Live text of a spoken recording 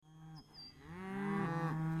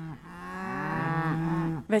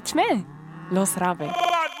Willst du mehr? Los, Rabe.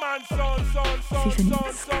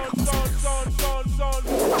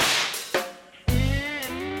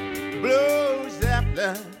 95,6. Blue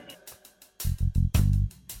Zeppelin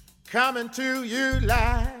coming to you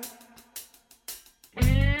live.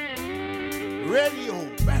 Radio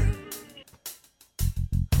band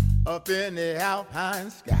up in the alpine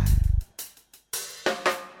sky.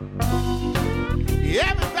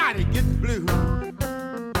 Everybody gets blue.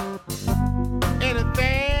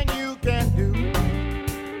 Anything you can do,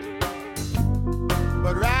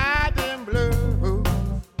 but ride them blues,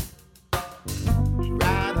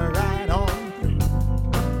 ride right on through.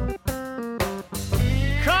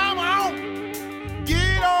 Come on,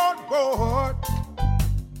 get on board,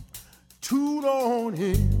 tune on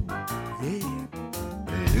in, yeah.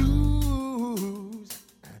 Blues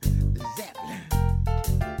Zeppelin,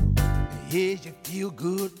 here's your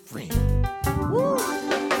feel-good friend. Woo!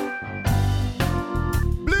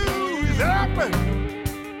 Zeppelin,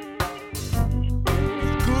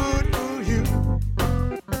 it's good for you.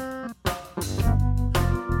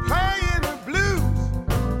 Playing the blues,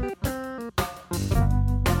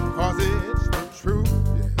 'cause it's the truth.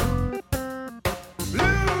 Yeah.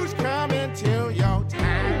 Blues come until your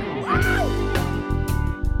time. Woo!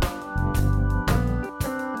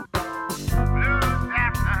 Blues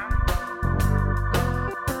Zeppelin.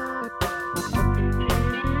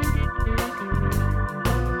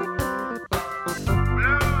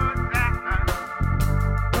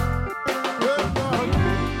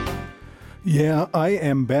 Yeah, I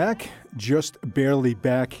am back, just barely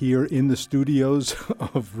back here in the studios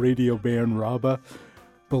of Radio Band Rabba.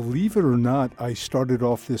 Believe it or not, I started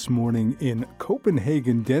off this morning in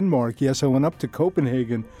Copenhagen, Denmark. Yes, I went up to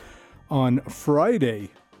Copenhagen on Friday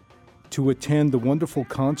to attend the wonderful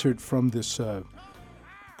concert from this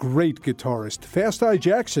great guitarist, Fast Eye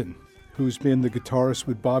Jackson, who's been the guitarist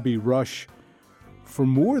with Bobby Rush for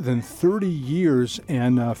more than 30 years,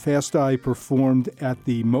 and Fast Eye performed at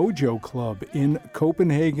the Mojo Club in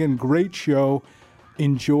Copenhagen. Great show.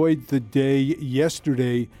 Enjoyed the day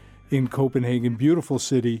yesterday in Copenhagen. Beautiful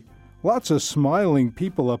city. Lots of smiling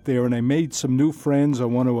people up there, and I made some new friends. I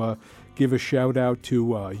want to give a shout out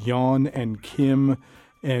to Jan and Kim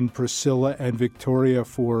and Priscilla and Victoria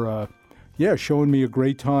for, showing me a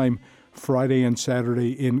great time Friday and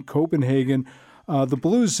Saturday in Copenhagen. The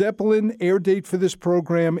Blue Zeppelin air date for this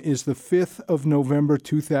program is the 5th of November,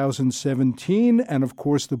 2017. And, of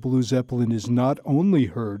course, the Blue Zeppelin is not only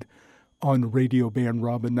heard on Radio Band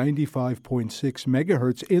Rabba 95.6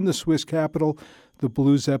 megahertz in the Swiss capital. The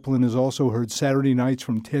Blue Zeppelin is also heard Saturday nights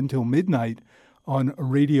from 10 till midnight on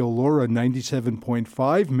Radio Laura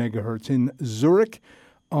 97.5 megahertz in Zurich,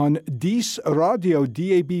 on Dies Radio,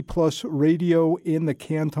 DAB Plus Radio in the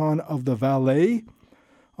Canton of the Valais,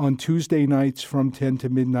 on Tuesday nights from 10 to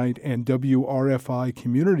midnight, and WRFI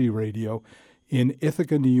Community Radio in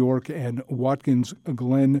Ithaca, New York, and Watkins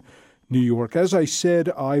Glen, New York. As I said,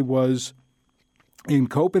 I was in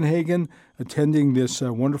Copenhagen attending this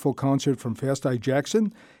wonderful concert from Fast Eye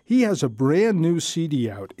Jackson. He has a brand new CD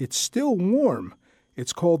out. It's still warm.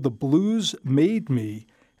 It's called The Blues Made Me,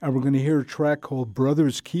 and we're going to hear a track called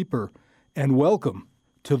Brother's Keeper. And welcome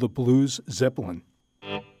to the Blues Zeppelin.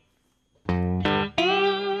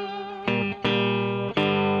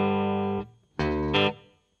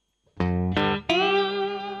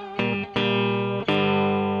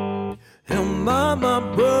 My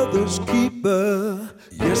brother's keeper,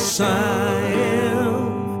 yes I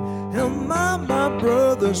am. Am I my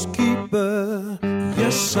brother's keeper?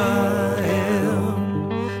 Yes I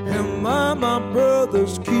am. Am I my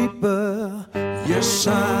brother's keeper? Yes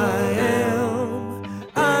I am.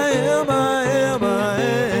 I am, I am, I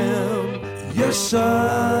am. Yes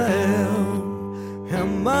I am.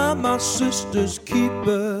 Am I my sister's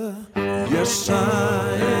keeper? Yes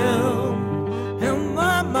I am. Am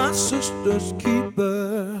I my sister's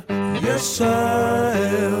keeper? Yes, I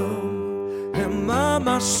am. Am I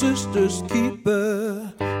my sister's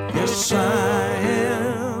keeper? Yes, I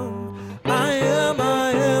am. I am,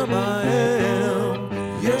 I am, I am.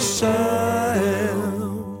 Yes, I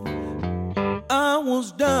am. I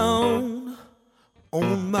was down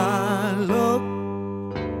on my luck.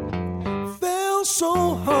 Fell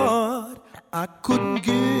so hard I couldn't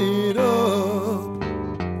get up.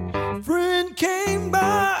 Friend came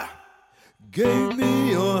by, gave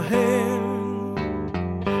me a hand.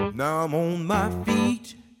 Now I'm on my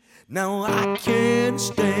feet, now I can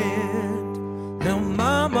stand. Now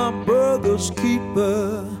my brother's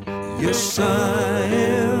keeper, yes I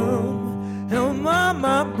am. Am I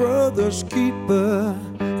my brother's keeper?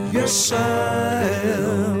 Yes I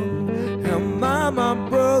am. Am I my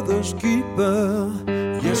brother's keeper?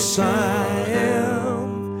 Yes, I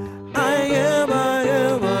am. I am, I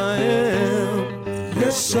am, I am.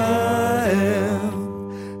 Yes, I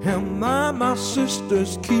am. Am I my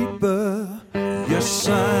sister's keeper? Yes,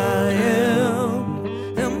 I am.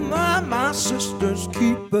 Am I my sister's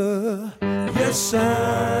keeper? Yes,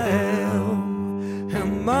 I am.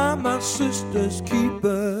 Am I my sister's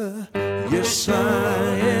keeper? Yes,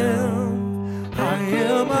 I am. I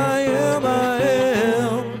am, I am, I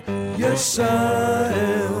am. Yes, I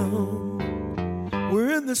am.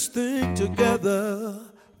 We're in this thing together,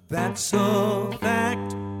 that's a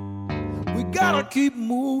fact. We gotta keep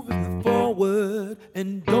moving forward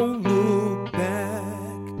and don't look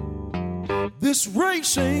back. This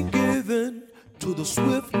race ain't given to the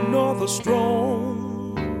swift nor the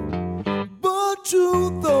strong, but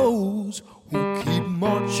to those who keep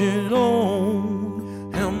marching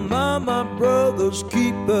on. Am I my brother's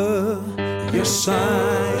keeper? Yes,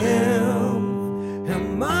 I am.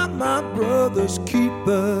 Am I my brother's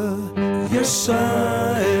keeper? Yes,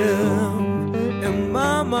 I am. Am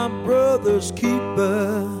I my brother's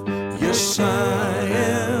keeper? Yes, I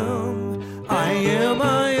am. I am,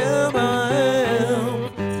 I am, I am.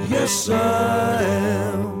 Yes, I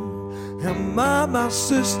am. Am I my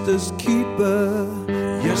sister's keeper?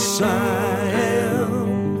 Yes, I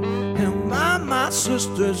am. Am I my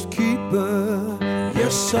sister's keeper?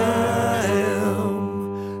 Yes, I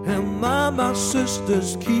am. Am I my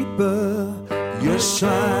sister's keeper? Yes,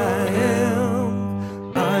 I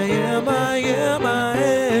am. I am, I am, I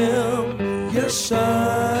am. Yes,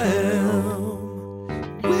 I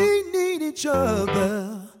am. We need each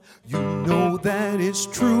other, you know that it's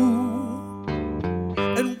true.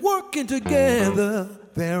 And working together,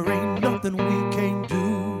 there ain't nothing we can't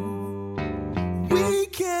do. We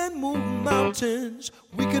can move mountains,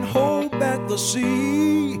 we can hold back the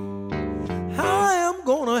sea. I am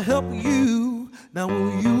gonna help you, now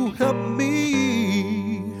will you help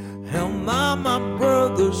me? Am I my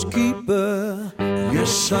brother's keeper?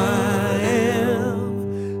 Yes, I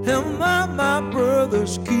am. Am I my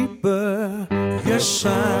brother's keeper? Yes,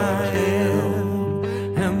 I am.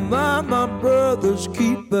 Am I my brother's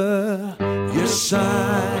keeper? Yes,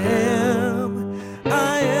 I am.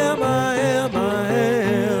 I am, I am, I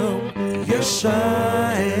am. Yes,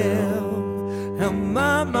 I am. Am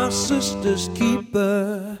I my sister's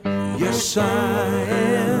keeper? Yes, I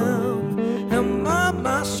am. Am I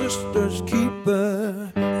my sister's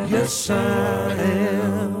keeper? Yes, I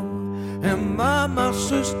am. Am I my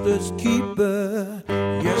sister's keeper?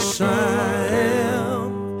 Yes, I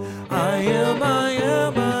am. I am, I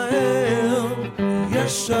am, I am.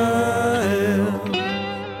 Yes, I am.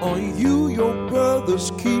 Are you your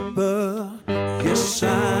brother's keeper? Yes,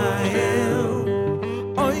 I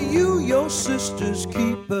am. Are you your sister's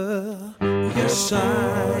keeper? Yes,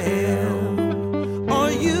 I am.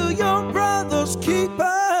 Are you your brother's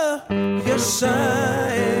keeper? Yes, I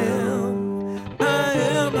am. I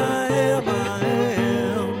am, I am, I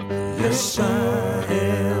am. Yes, I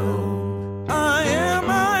am. I am,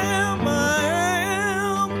 I am, I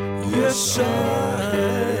am. Yes, I am.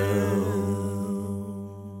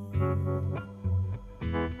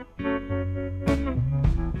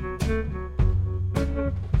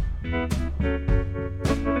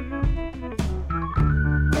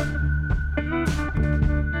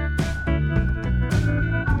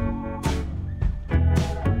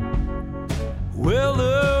 Well,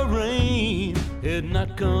 the rain had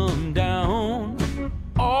not come down.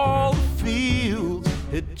 All the fields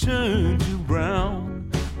had turned to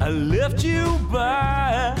brown. I left you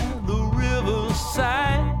by the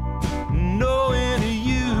riverside, knowing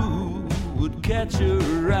you would catch a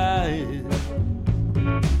ride.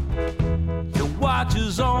 Your watch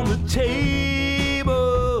is on the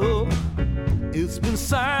table. It's been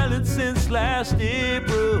silent since last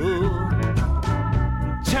April.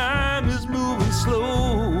 Time is moving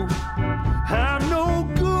slow. I'm no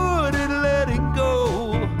good at letting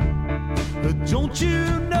go. But don't you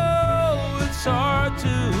know it's hard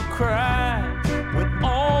to cry when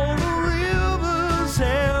all the rivers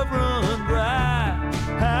have run dry?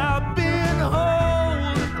 I've been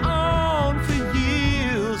holding on for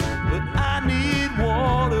years, but I need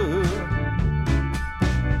water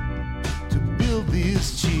to build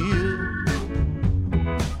these chills.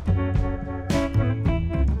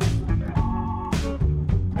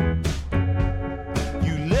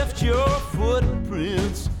 Your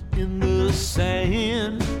footprints in the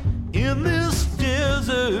sand, in this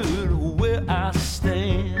desert where I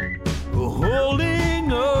stand,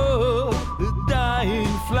 holding up the dying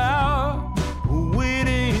flower,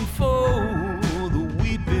 waiting for the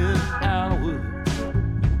weeping hour.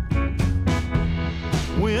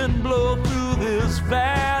 Wind blow through this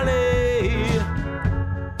valley.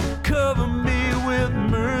 Cover me with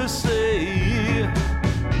mercy.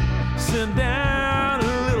 Send down a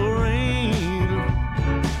little rain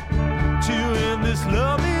to end this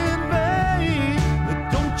love in vain.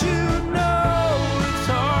 But don't you know it's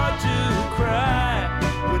hard to cry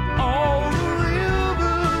when all the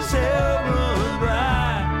rivers have run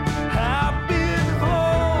dry? I've been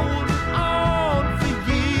holding on for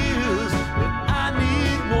years, but I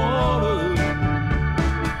need water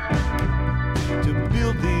to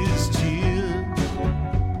build these tears.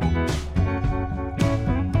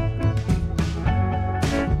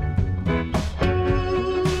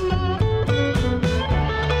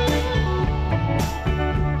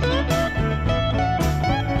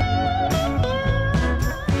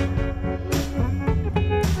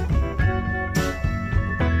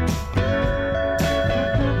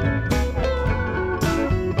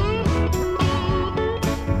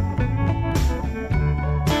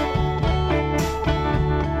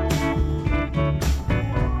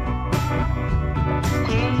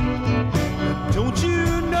 Don't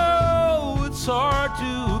you know it's hard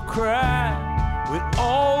to cry when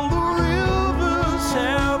all the rivers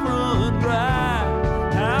have run dry?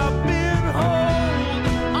 I've been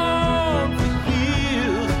holding on for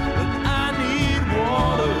years, but I need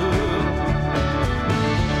water.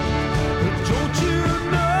 Don't you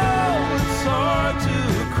know it's hard to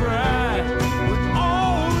cry when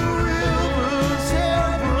all the rivers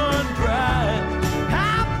have run dry?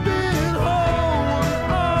 I've been holding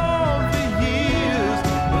on for years,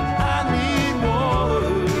 but I need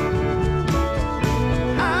water.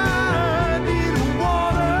 I need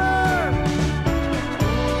water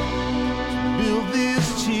to build these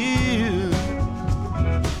tears.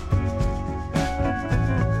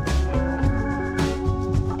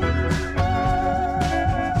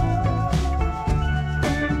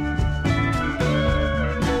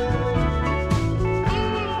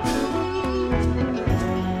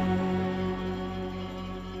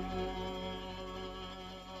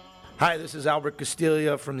 Hi, this is Albert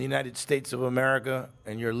Castiglia from the United States of America,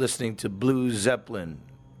 and you're listening to Blue Zeppelin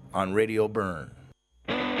on Radio Burn.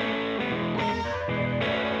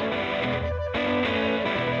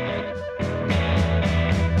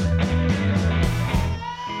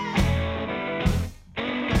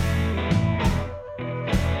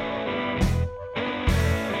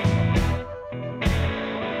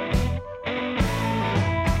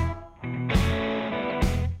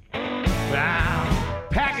 I'm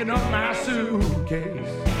packing up my suitcase.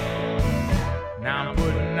 Now I'm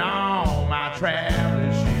putting on my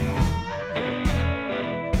traveling shoes.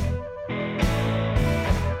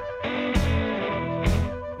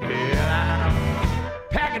 Well, I'm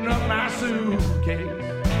packing up my suitcase.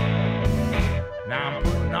 Now I'm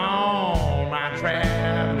putting on my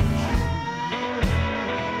traveling shoes.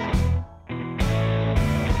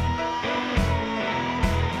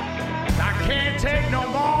 I can't take no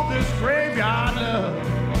more of this graveyard love.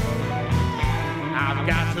 I've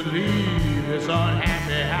got to leave this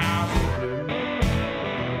unhappy house of blue.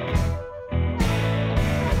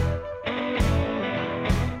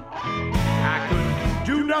 I couldn't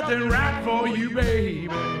do nothing right for you, baby.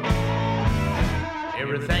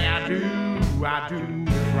 Everything I do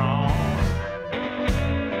is wrong.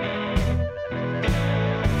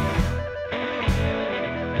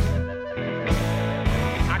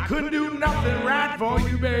 I couldn't do nothing right for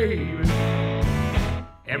you, baby.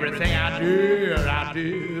 Everything I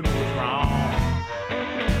did was wrong.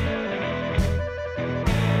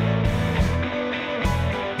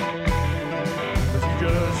 But you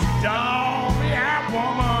just don't be a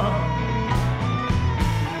woman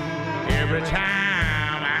every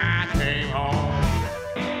time I came home.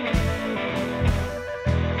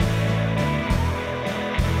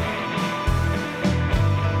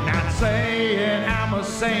 Not saying I'm a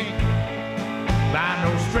saint by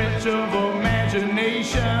no stretch of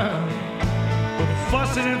imagination, but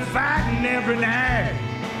fussing and fighting every night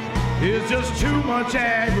is just too much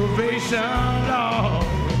aggravation, Lord.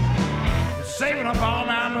 Saving up all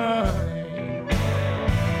my money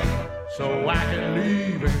so I can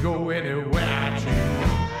leave and go anywhere I choose.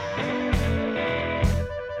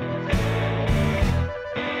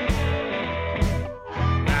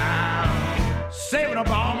 I'm saving up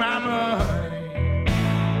all my money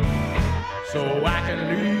so I can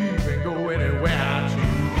leave and go anywhere I choose.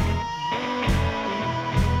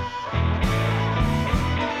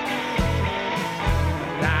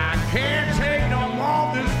 I can't take no more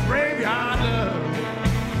of this graveyard love.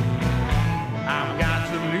 I've got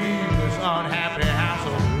to leave this unhappy house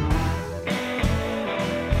of blue.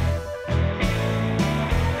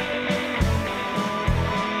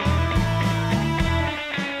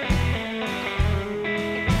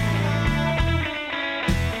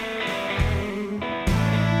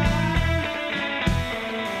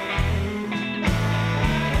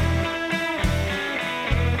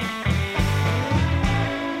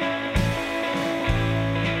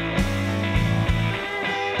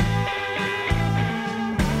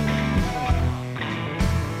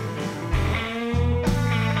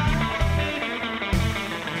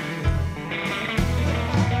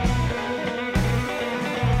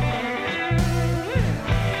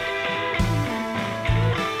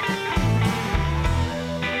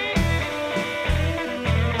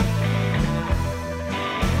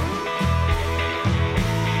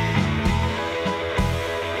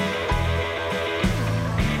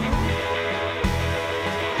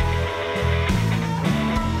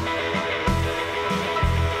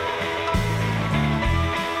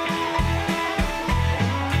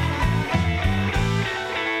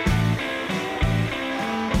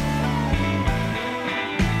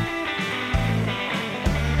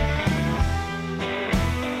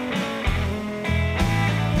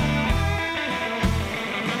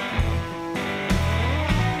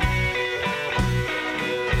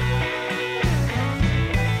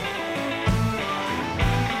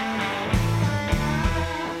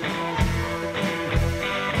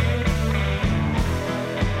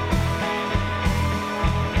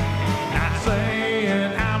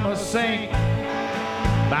 saint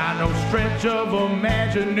by no stretch of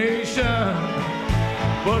imagination.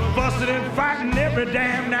 But fussing and fighting every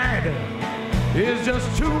damn night is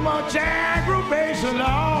just too much aggravation,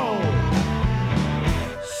 Lord.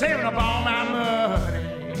 Saving up all my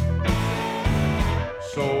money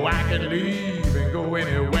so I can leave and go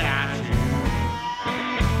anywhere I choose.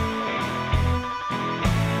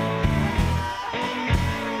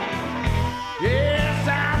 Yes,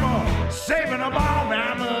 I'm saving up all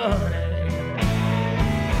my money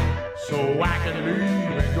so I can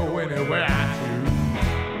leave and go anywhere I choose.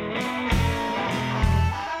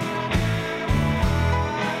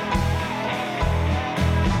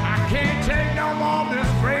 I can't take no more of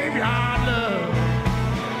this graveyard love.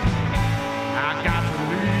 I got to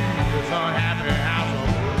leave this unhappy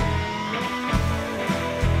household.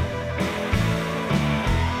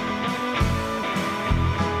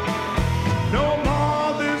 No more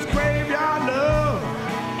of this graveyard love.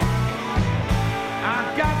 I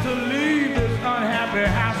got to leave this unhappy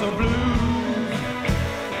house of blues.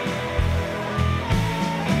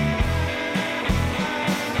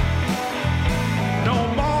 No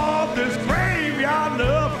more of this graveyard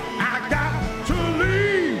love. I got to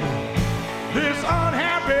leave this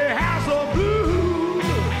unhappy house of blues.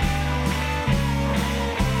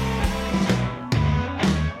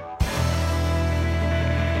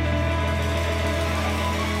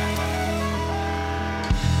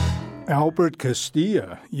 Albert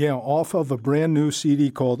Castilla, off of a brand new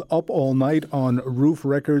CD called Up All Night on Roof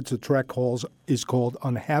Records. The track is called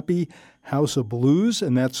Unhappy House of Blues,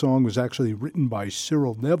 and that song was actually written by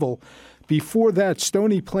Cyril Neville. Before that,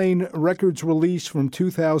 Stony Plain Records release from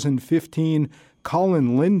 2015,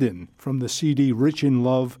 Colin Linden from the CD Rich in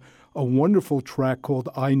Love, a wonderful track called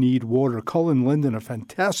I Need Water. Colin Linden, a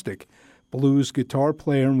fantastic blues guitar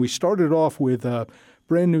player, and we started off with a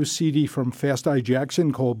brand new CD from Fast Eye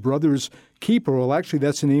Jackson called Brothers Keeper. Well, actually,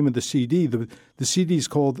 that's the name of the CD. The CD is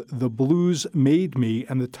called The Blues Made Me,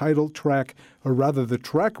 and the title track, or rather the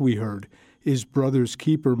track we heard, is Brothers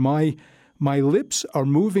Keeper. My lips are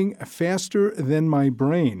moving faster than my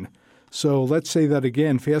brain. So let's say that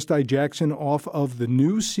again. Fast Eye Jackson off of the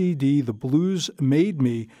new CD, The Blues Made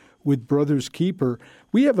Me, with Brothers Keeper.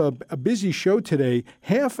 We have a busy show today.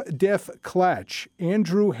 Half Deaf Clatch,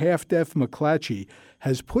 Andrew Half Deaf McClatchy,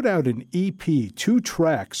 has put out an EP, 2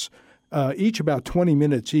 tracks, each about 20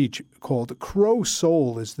 minutes each, called Crow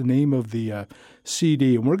Soul is the name of the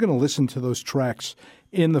CD. And we're going to listen to those tracks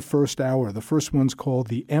in the first hour. The first one's called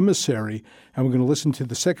The Emissary, and we're going to listen to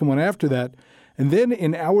the second one after that. And then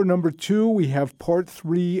in hour number 2, we have part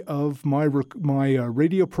 3 of my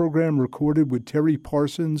radio program recorded with Terry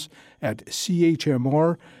Parsons at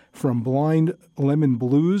CHMR from Blind Lemon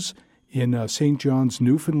Blues in St. John's,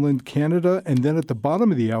 Newfoundland, Canada. And then at the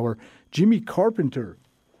bottom of the hour, Jimmy Carpenter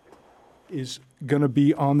is going to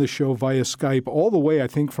be on the show via Skype all the way, I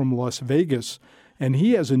think, from Las Vegas. And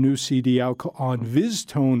he has a new CD out on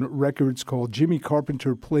VizTone Records called Jimmy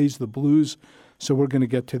Carpenter Plays the Blues. So we're going to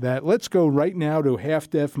get to that. Let's go right now to Half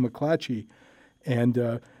Deaf McClatchy.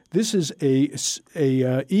 And this is a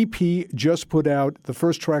EP just put out. The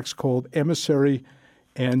first track's called Emissary,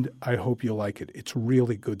 and I hope you like it. It's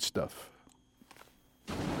really good stuff.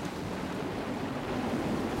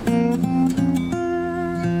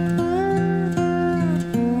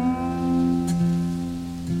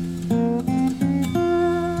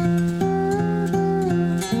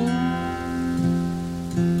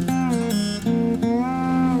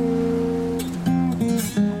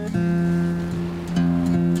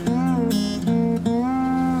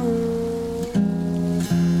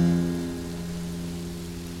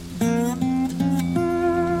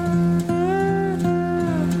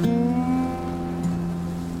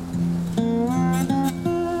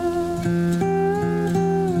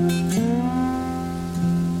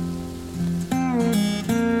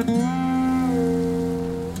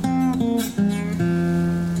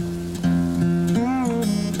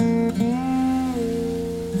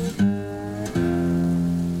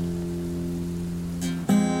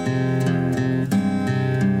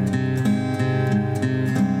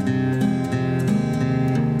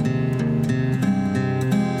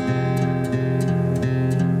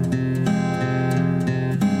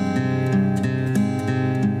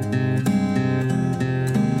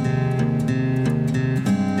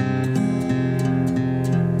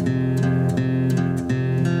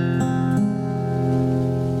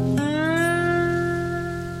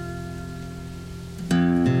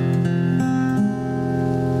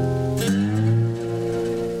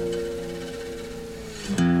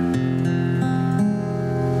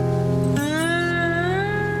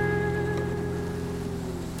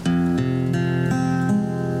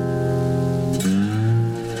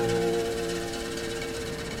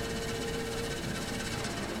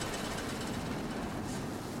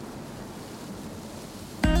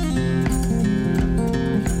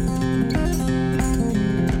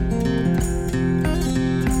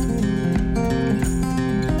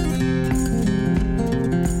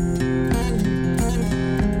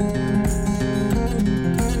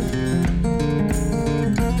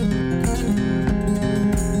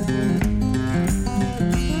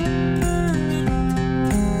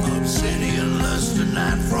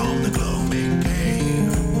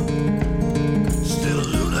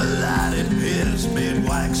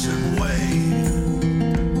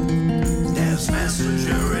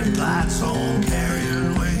 messenger in Gladstone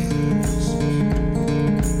carrying wings.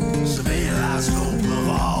 Civilized hope of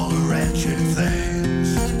all the wretched things.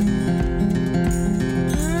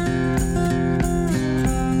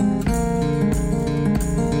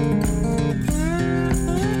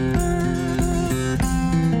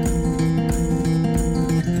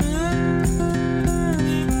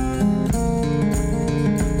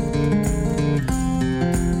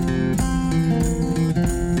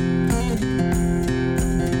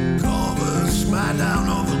 Corvus smite down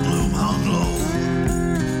over gloom hung low.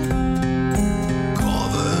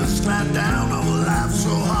 Corvus slide down over life so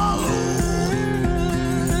hollow.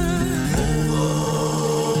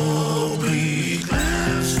 Over bleak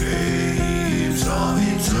landscapes of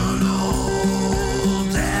eternal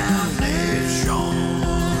damnation,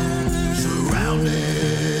 surrounded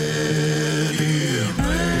in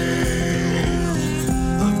veils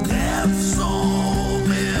of death's own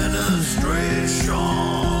ministration.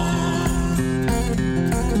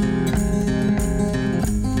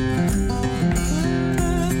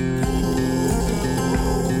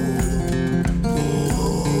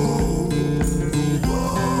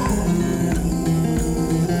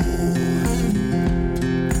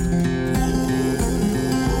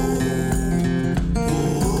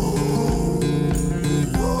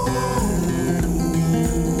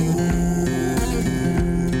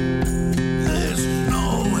 This is no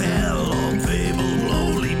hell or fabled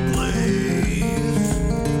lowly place.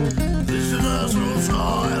 This is us from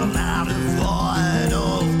soil now devoid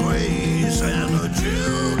of grace, and the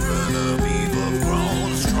children of Eve have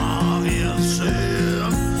grown strong in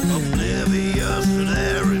sin, oblivious to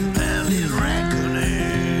their impending reckoning.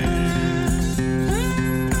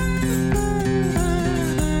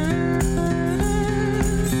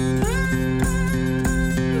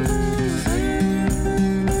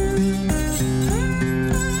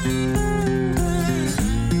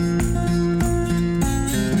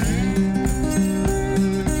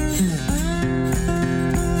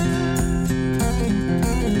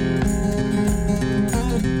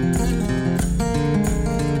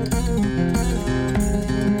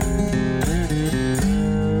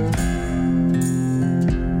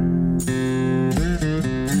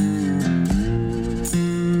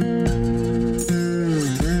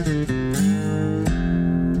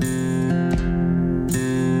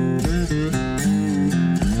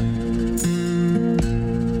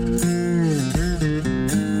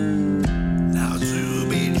 Now to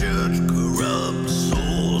be judged corrupt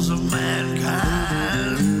souls of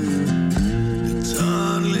mankind,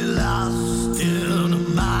 eternally lost in a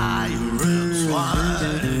mire and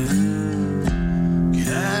swine.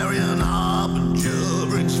 Carrion harbinger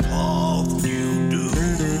brings forth new doom.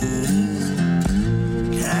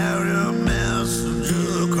 Carrier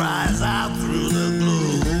messenger cries out through the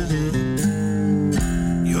gloom.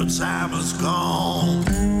 Your time has gone,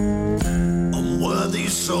 unworthy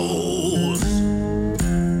souls.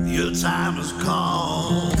 Your time has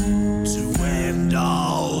come to end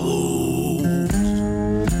all woes.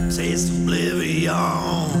 Taste oblivion,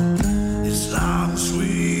 Islam's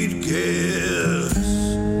sweet kiss.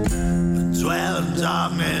 Dwell in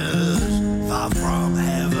darkness, far from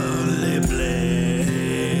heavenly bliss.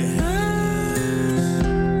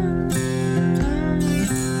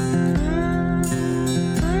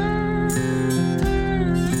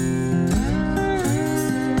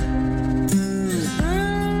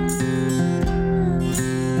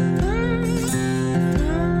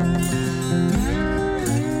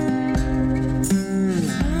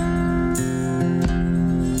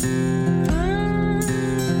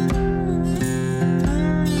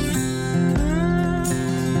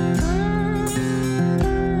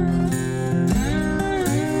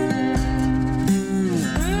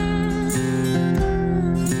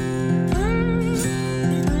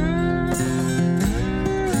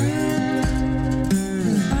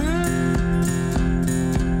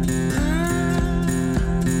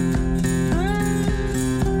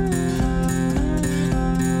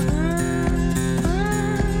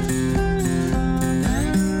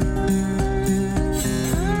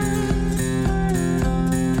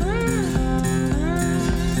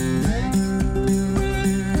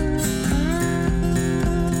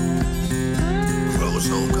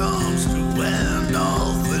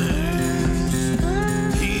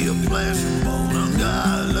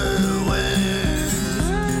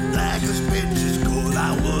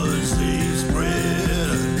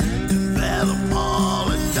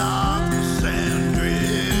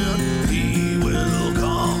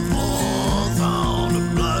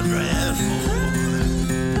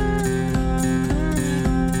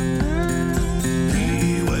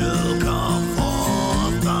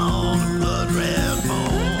 Red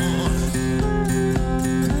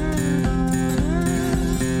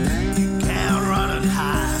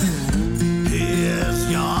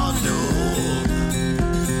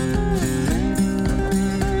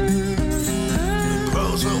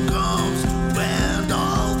also comes to bend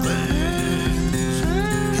all things.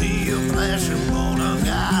 He a flesh and bone,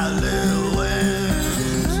 ungodly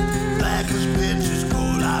winds. Black as pitches,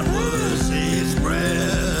 cold out was his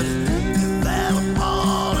breath. And that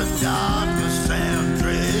appalling darkness and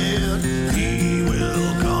dread, he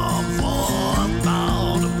will come forth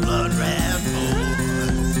on the blood red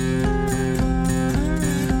moon.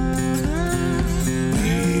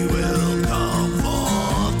 He will come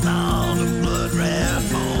forth on the blood red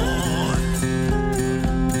moon.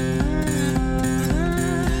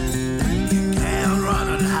 You can't run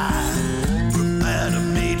and hide, prepare to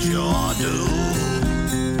meet your doom.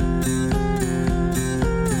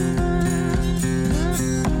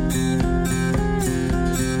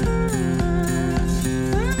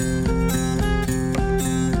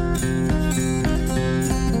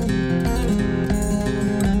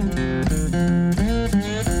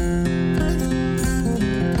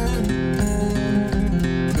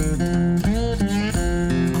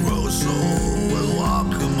 Grosso will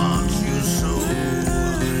walk amongst you soon.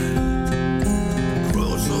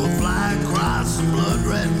 Grosso fly across the blood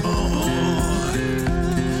red moon.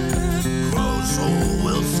 Grosso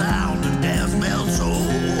will sound a death bell toll.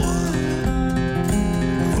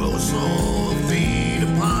 Grosso will feed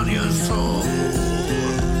upon your soul.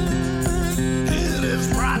 Hear this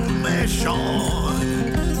proclamation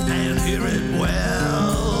and hear it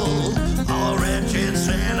well. All wretched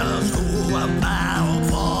sinners who are bound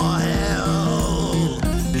for hell.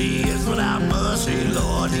 He is without mercy,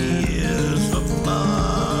 Lord, he is the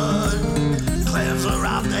blood cleanser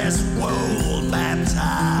of this world,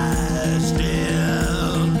 baptized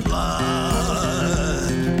in blood.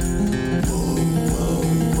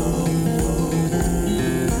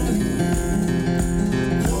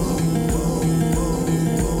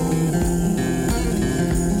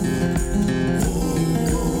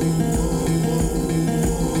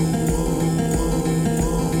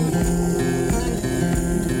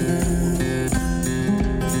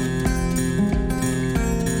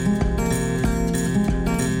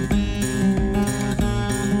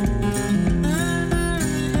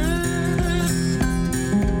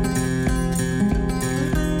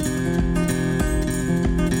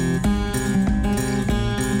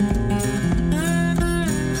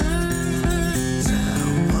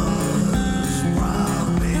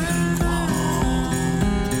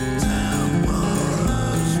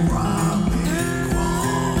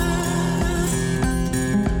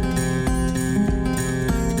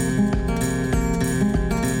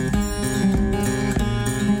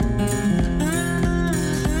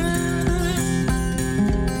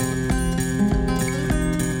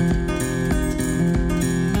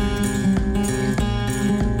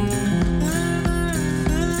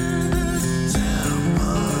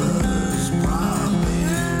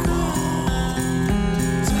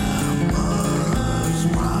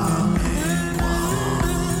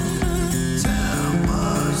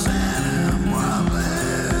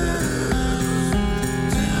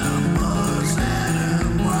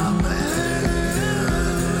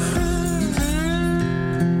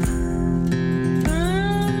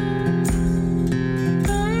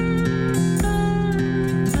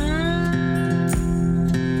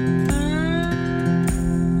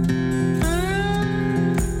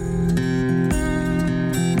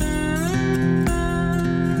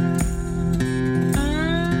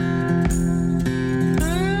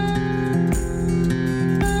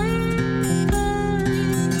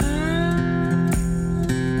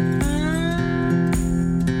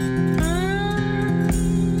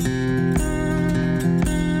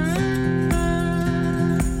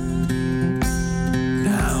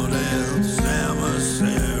 Now this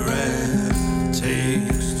emissary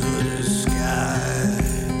takes to the sky,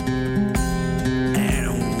 and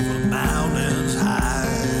over mountains high,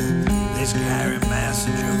 this carry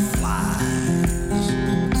messenger flies.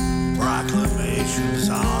 Proclamations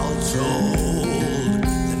all told,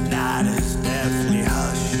 the night is deathly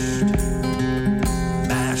hushed.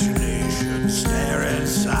 Machinations stare in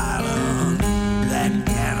silence that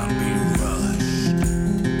cannot be rushed.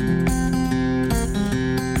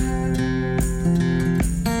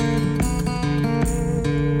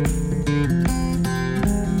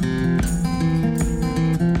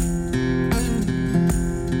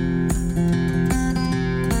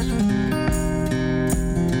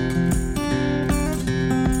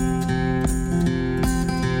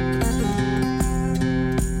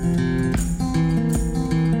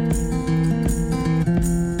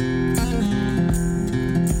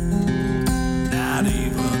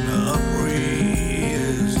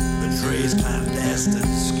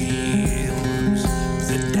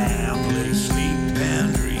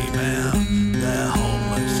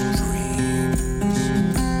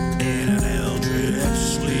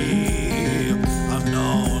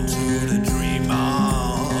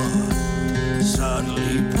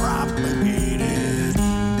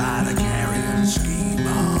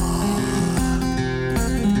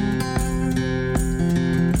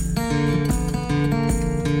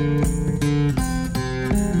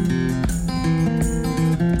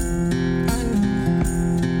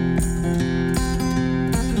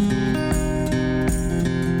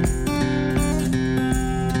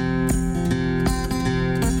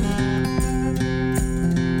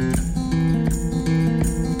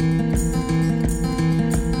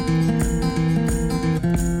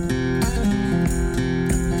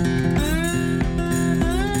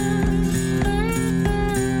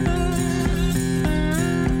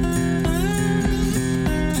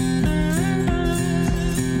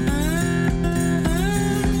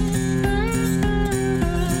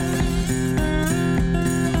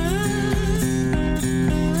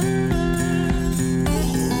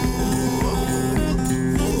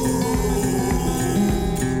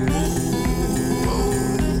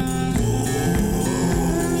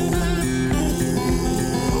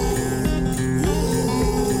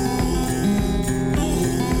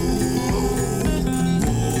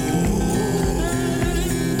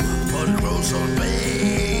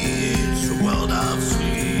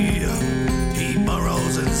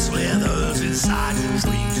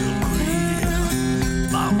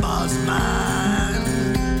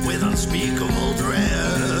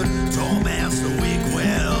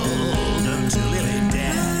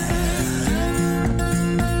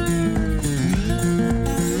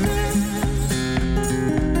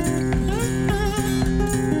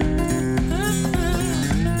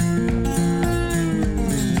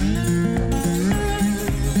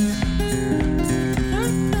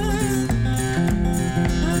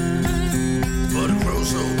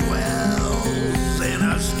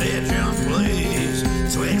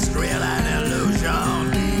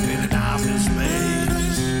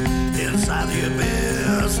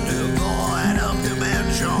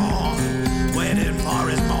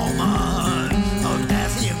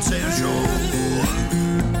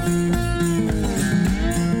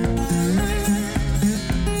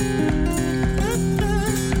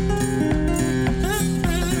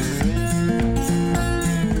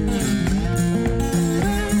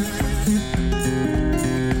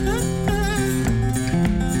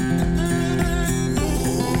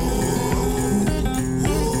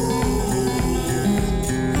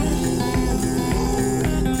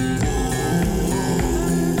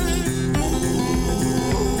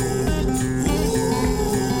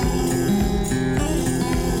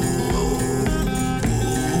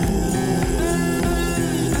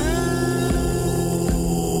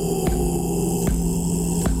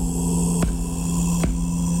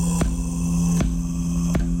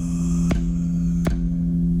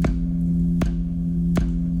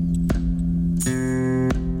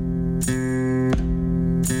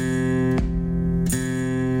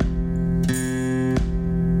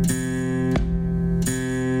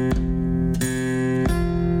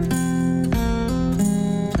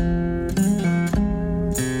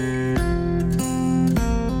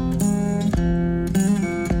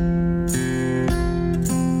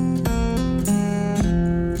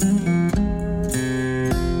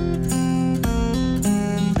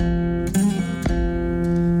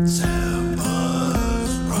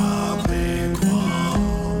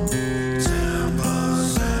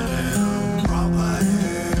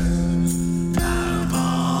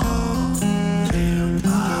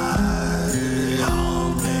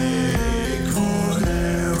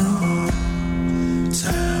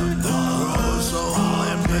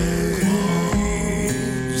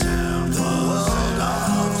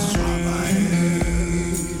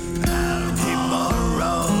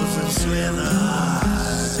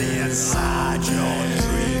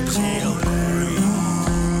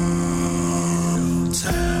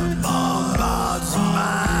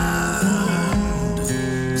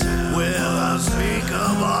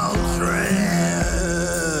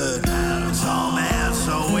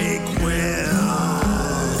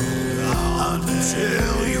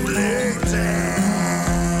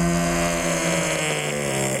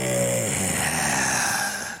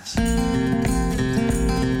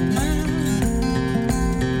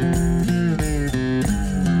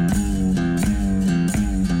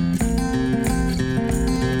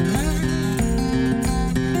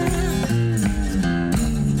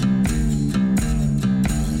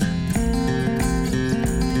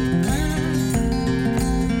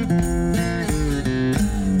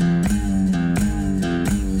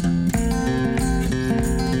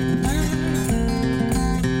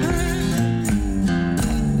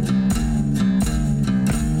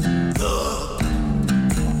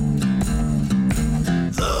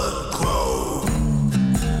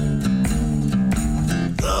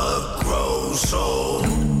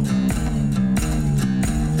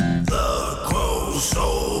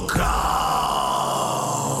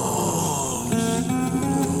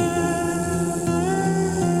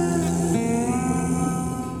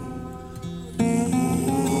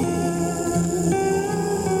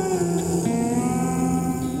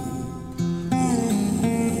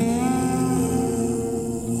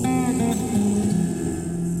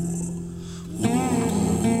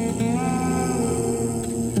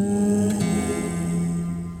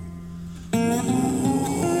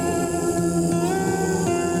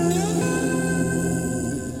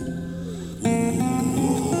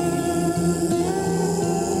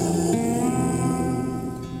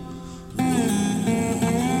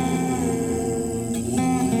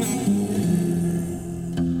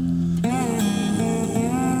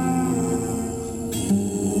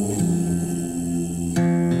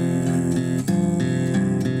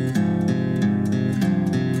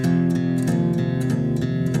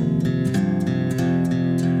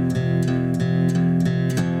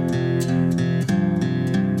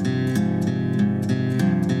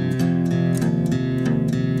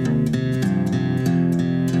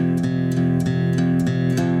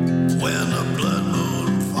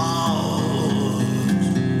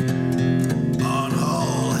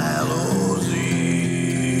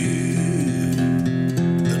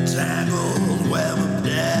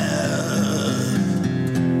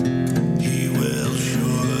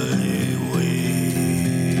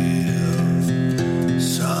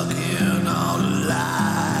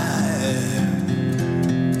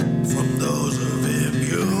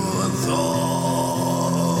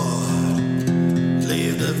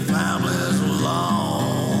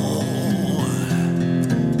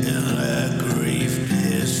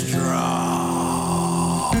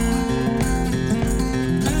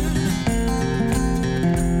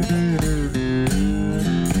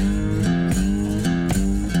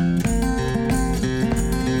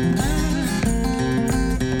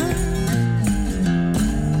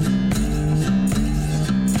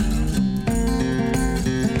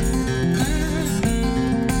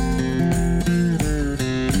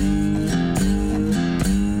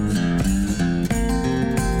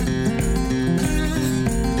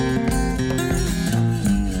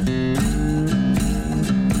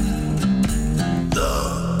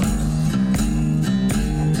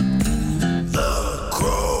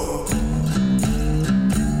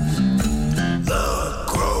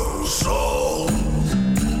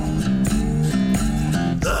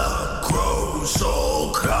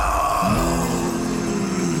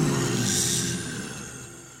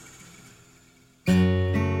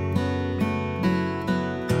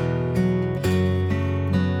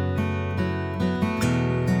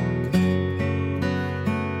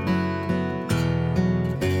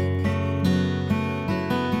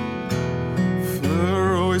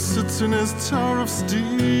 sits in his tower of steel.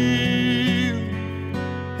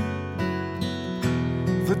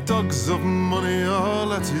 The dogs of money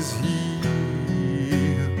are at his heel.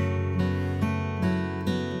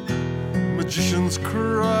 Magicians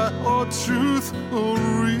cry, oh truth, oh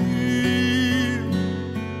real.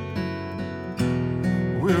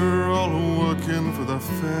 We're all working for the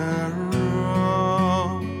Pharaoh.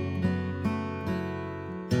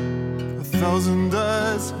 1,000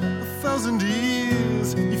 eyes, 1,000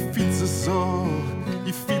 ears. He feeds us all,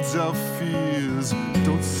 he feeds our fears.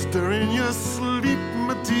 Don't stir in your sleep,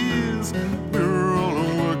 my dears. We're all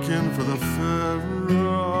working for the Pharaoh.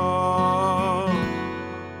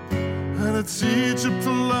 And it's Egypt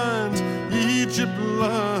land, Egypt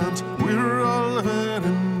land. We're all living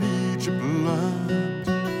in Egypt land.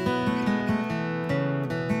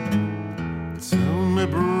 Tell me,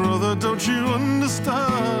 brother, don't you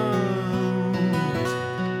understand?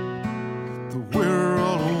 We're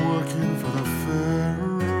all working for the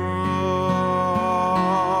Pharaoh.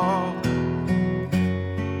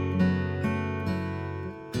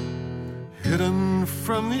 Hidden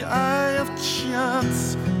from the eye of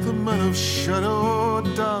chance, the man of shadow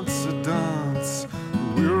dance a dance.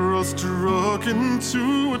 We're all struck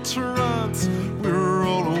into a trance. We're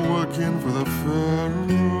all working for the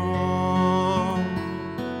Pharaoh.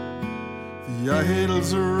 The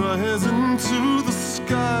idols rise into the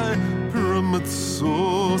sky. Pyramids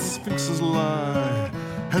soar, sphinxes lie.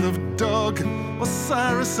 Head of dog,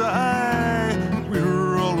 Osiris eye.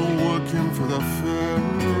 We're all working for the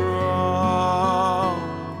Pharaoh.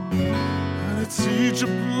 And it's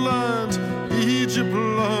Egypt land, Egypt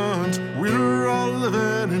land. We're all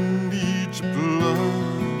living in Egypt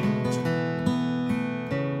land.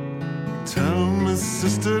 Tell me,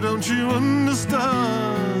 sister, don't you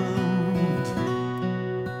understand?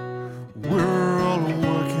 We're all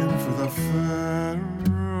working for the Pharaoh.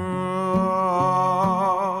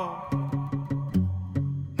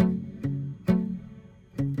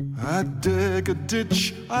 I dig a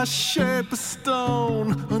ditch, I shape a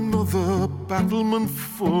stone. Another battlement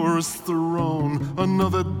for his throne.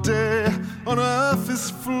 Another day on earth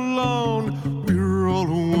is flown. We're all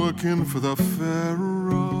working for the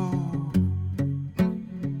Pharaoh.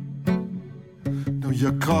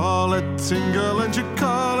 You call it Tingle and you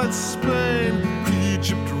call it Spain.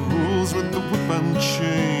 Egypt rules with the whip and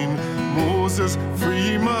chain. Moses,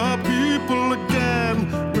 free my people again.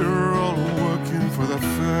 We're all working for the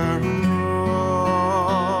Pharaoh.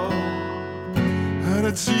 And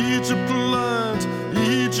it's Egypt land,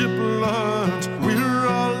 Egypt land. We're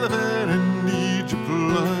all living in Egypt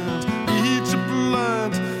land, Egypt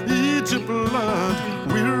land, Egypt land.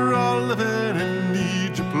 We're all living in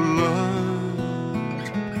Egypt land.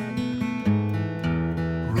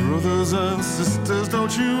 Brothers and sisters,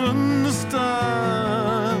 don't you understand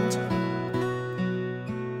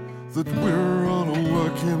that we're all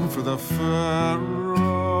working for the Pharaoh?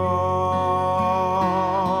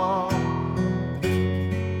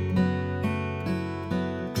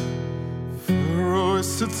 Pharaoh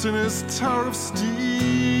sits in his tower of steel.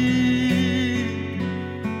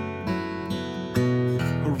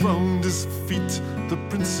 Around his feet the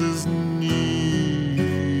princes kneel.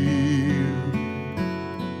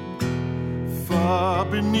 Far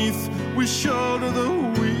beneath we shoulder the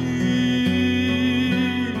wheel.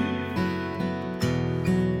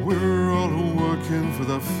 We're all working for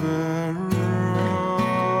the Pharaoh.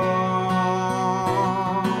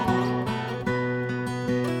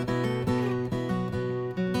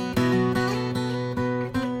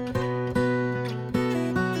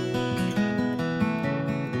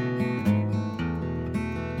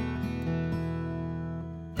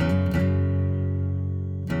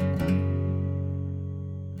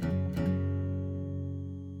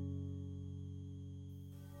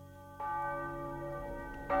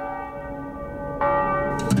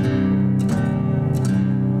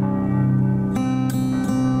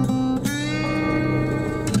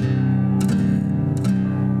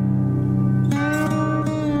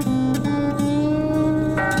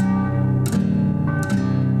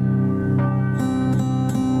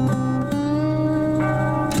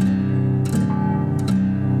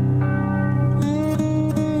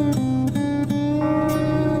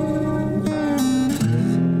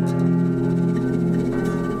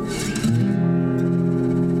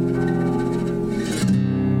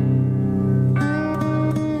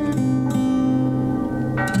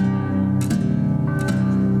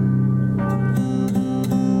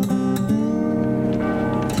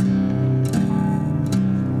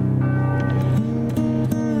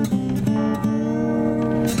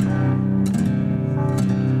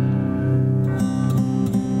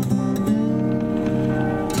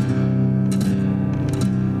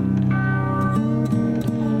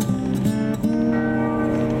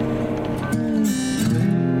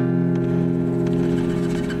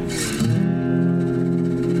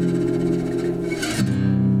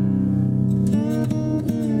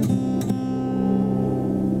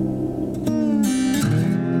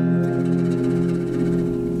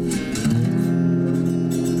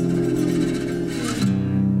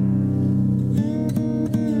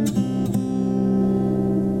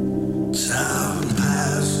 Time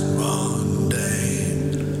passed one day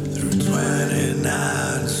through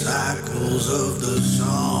 29 cycles of the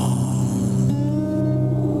song.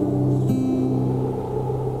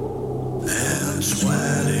 And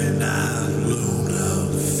 29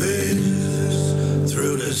 lunar phases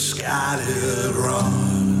through the sky did run.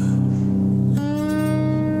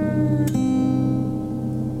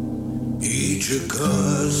 Each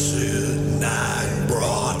accursed night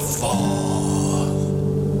brought forth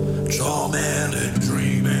tormented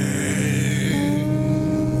dreaming,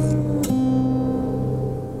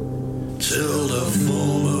 till the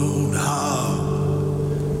full moon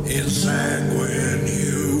hung in sanguine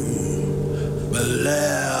hue,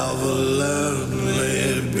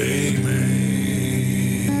 malevolently beaming.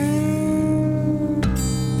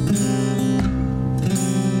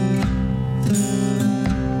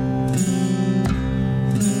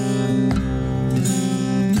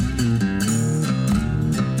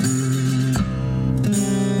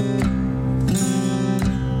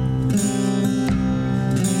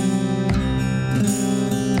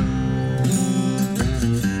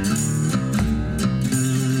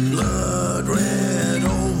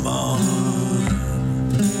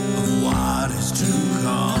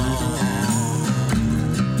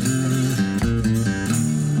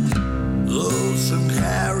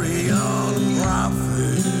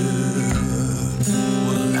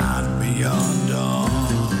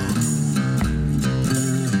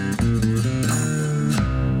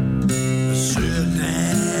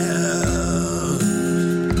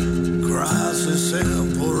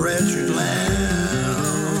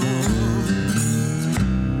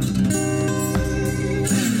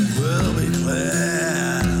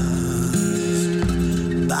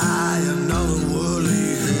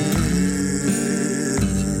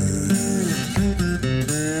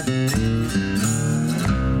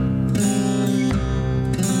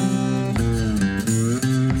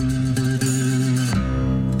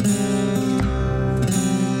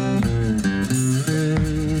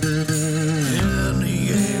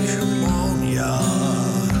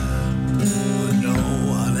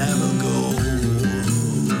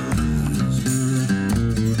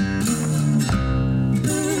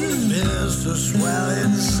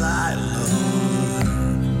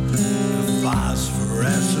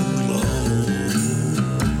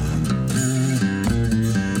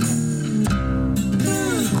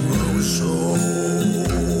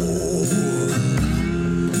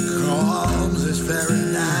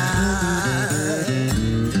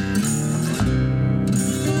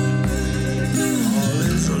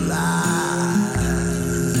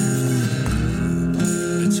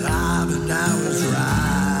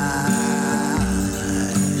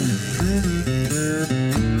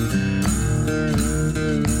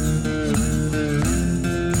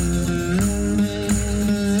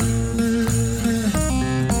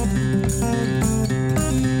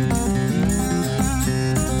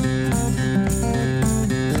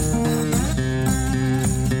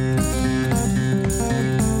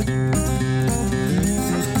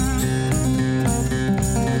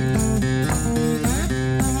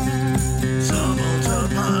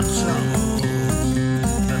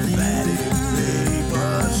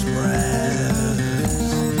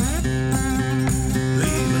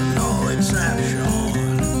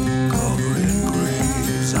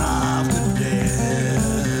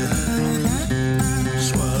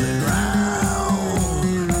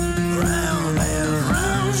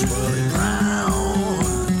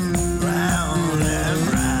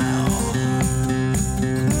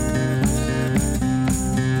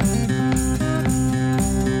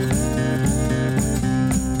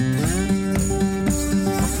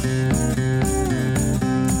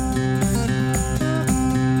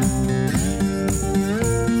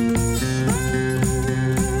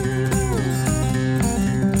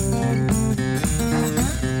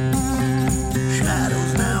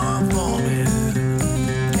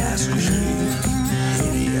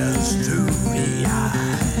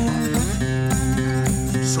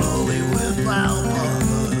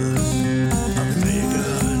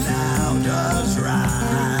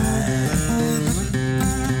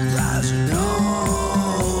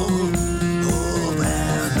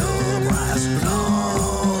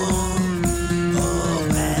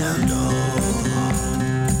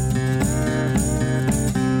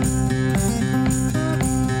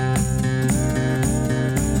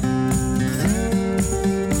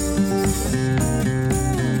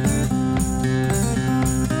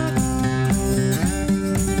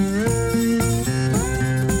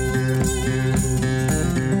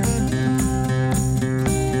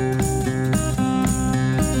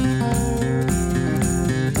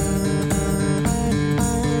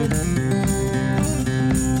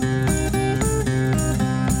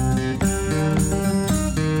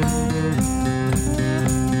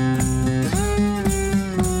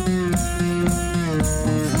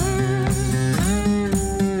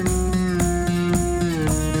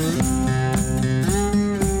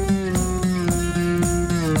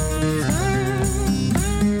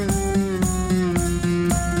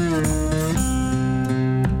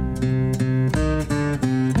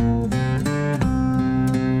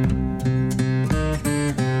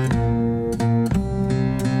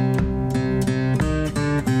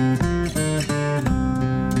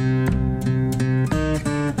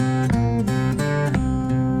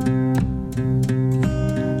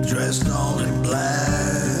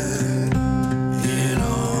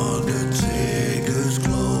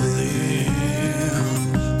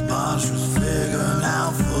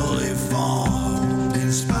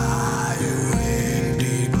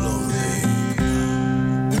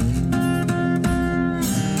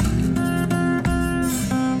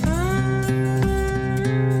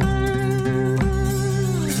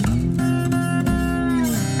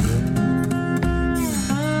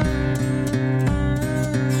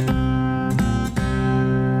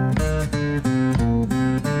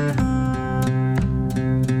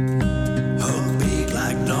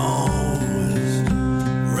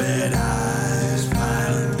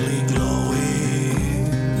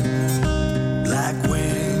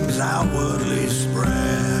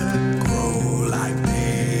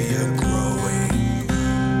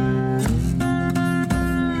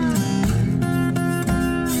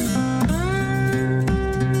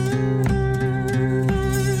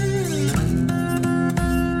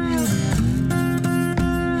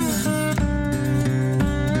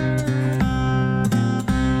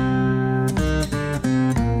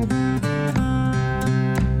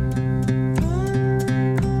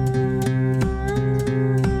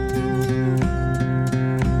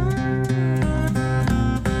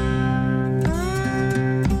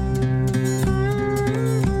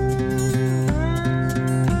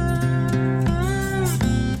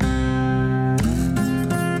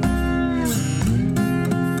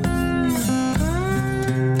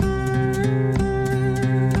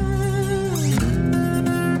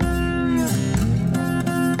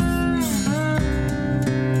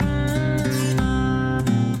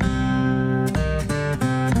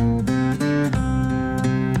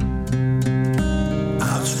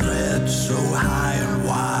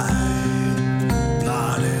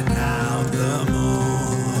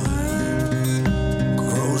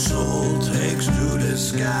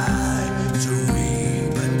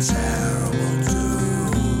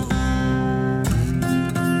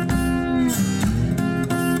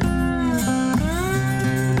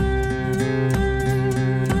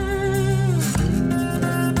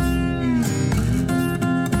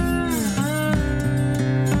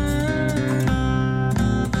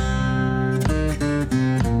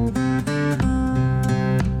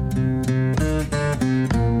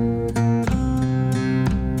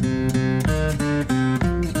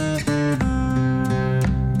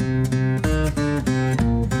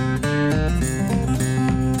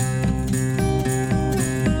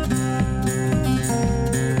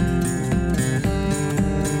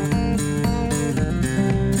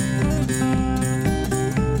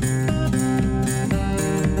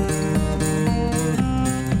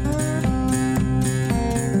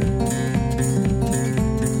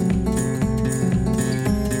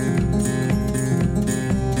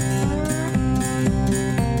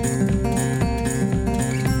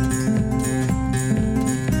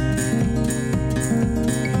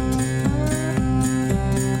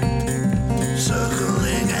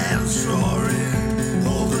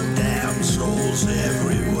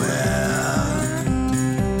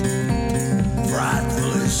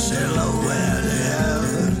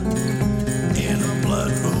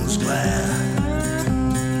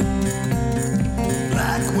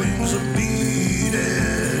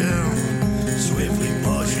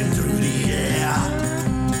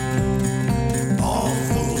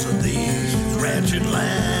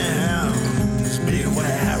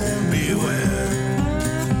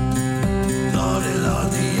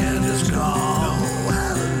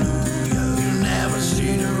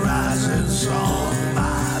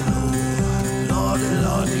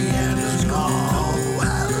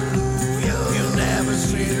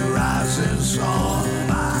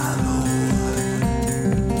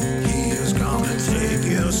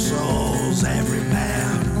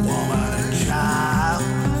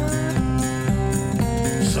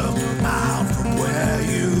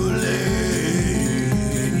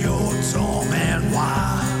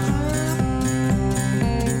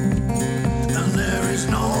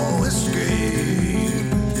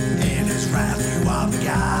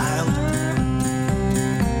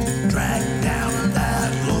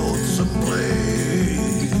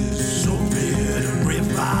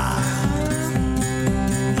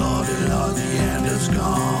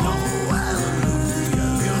 gone. Oh, hallelujah.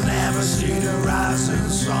 You'll never see the rising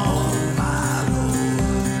sun, my Lord.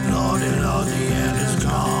 Lordy, Lord, the end is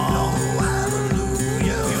gone. Oh,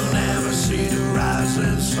 hallelujah. You'll never see the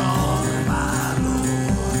rising sun, my Lord.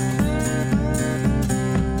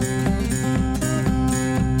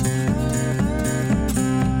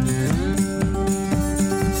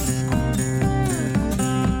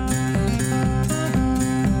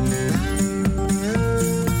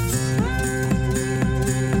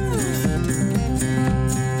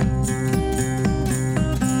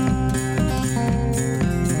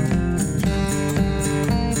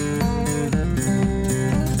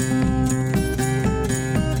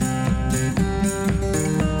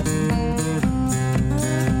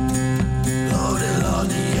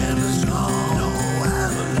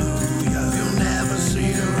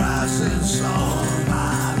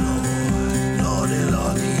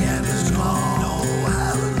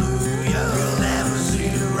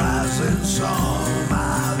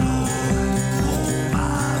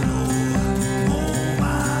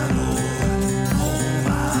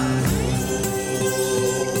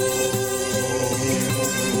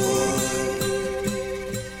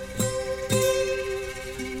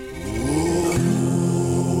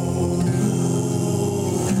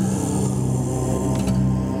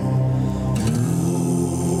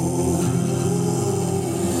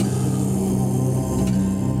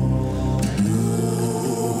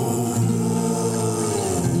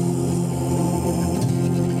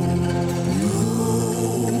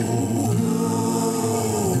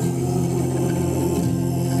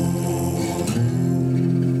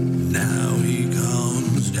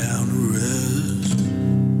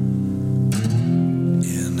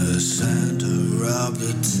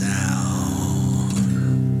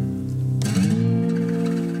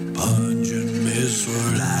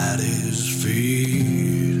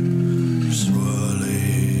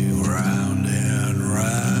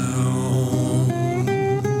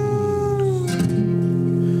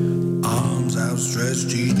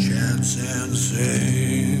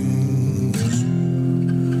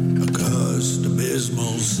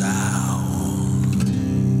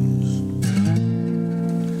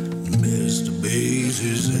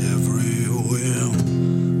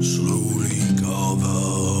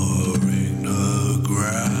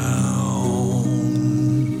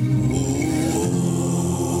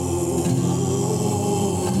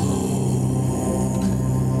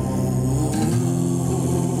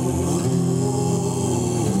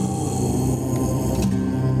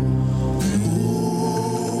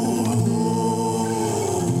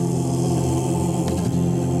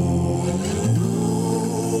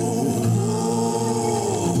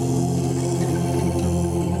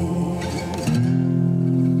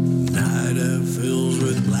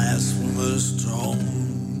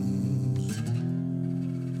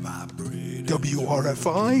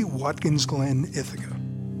 WRFI, Watkins Glen, Ithaca.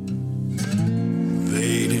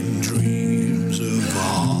 Fading dreams of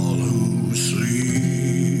all who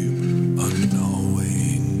sleep,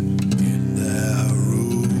 unknowing in their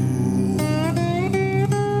rooms.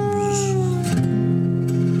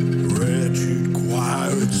 Wretched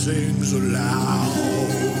choir, it sings aloud,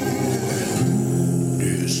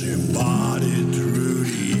 disembodied through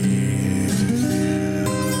the air.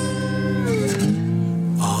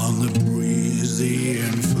 On the breeze, the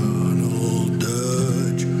infernal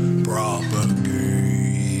dirge propagates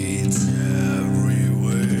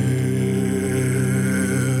everywhere.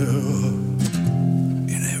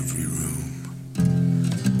 In every room,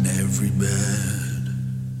 every bed,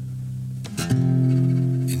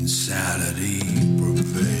 insanity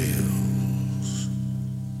prevails.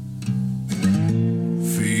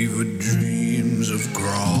 Fevered dreams of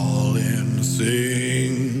crawling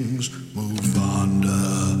things move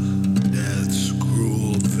under death's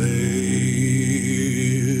cruel veil.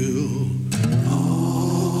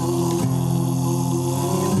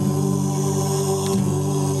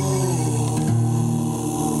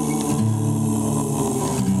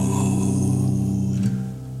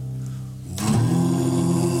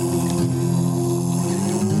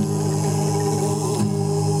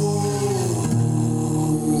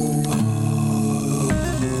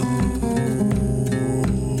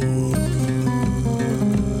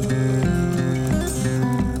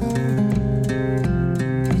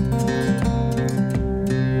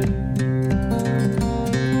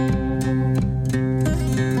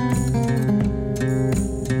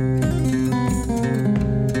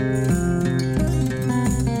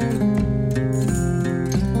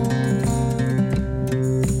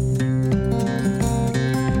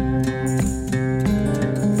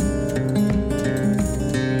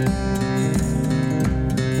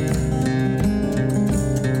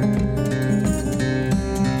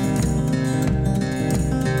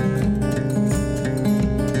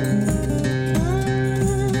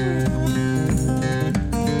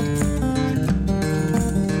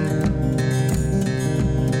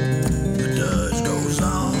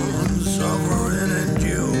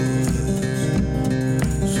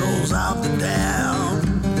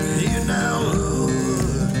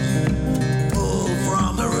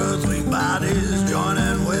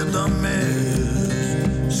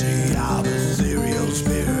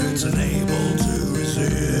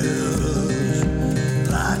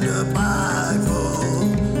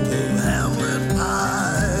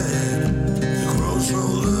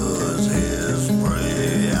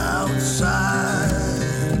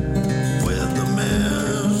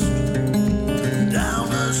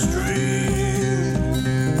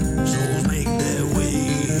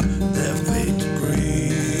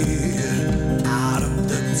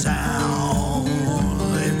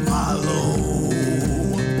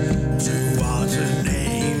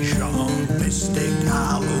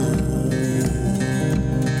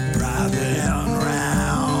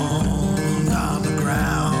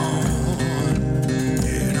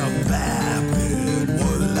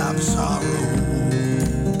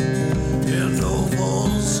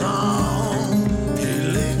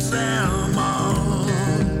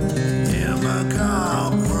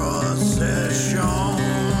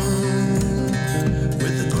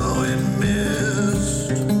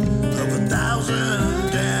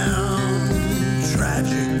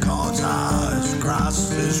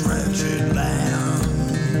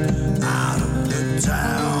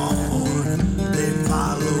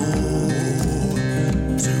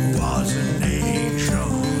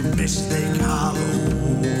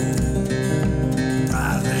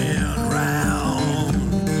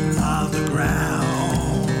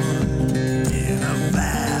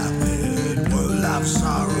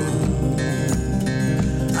 sorrow.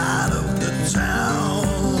 Out of the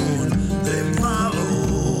town they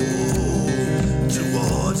follow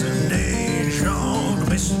towards an ancient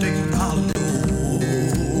mystic hollow,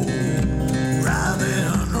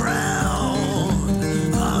 writhing round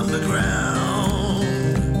underground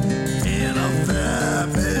in a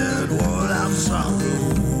vapid world of sorrow.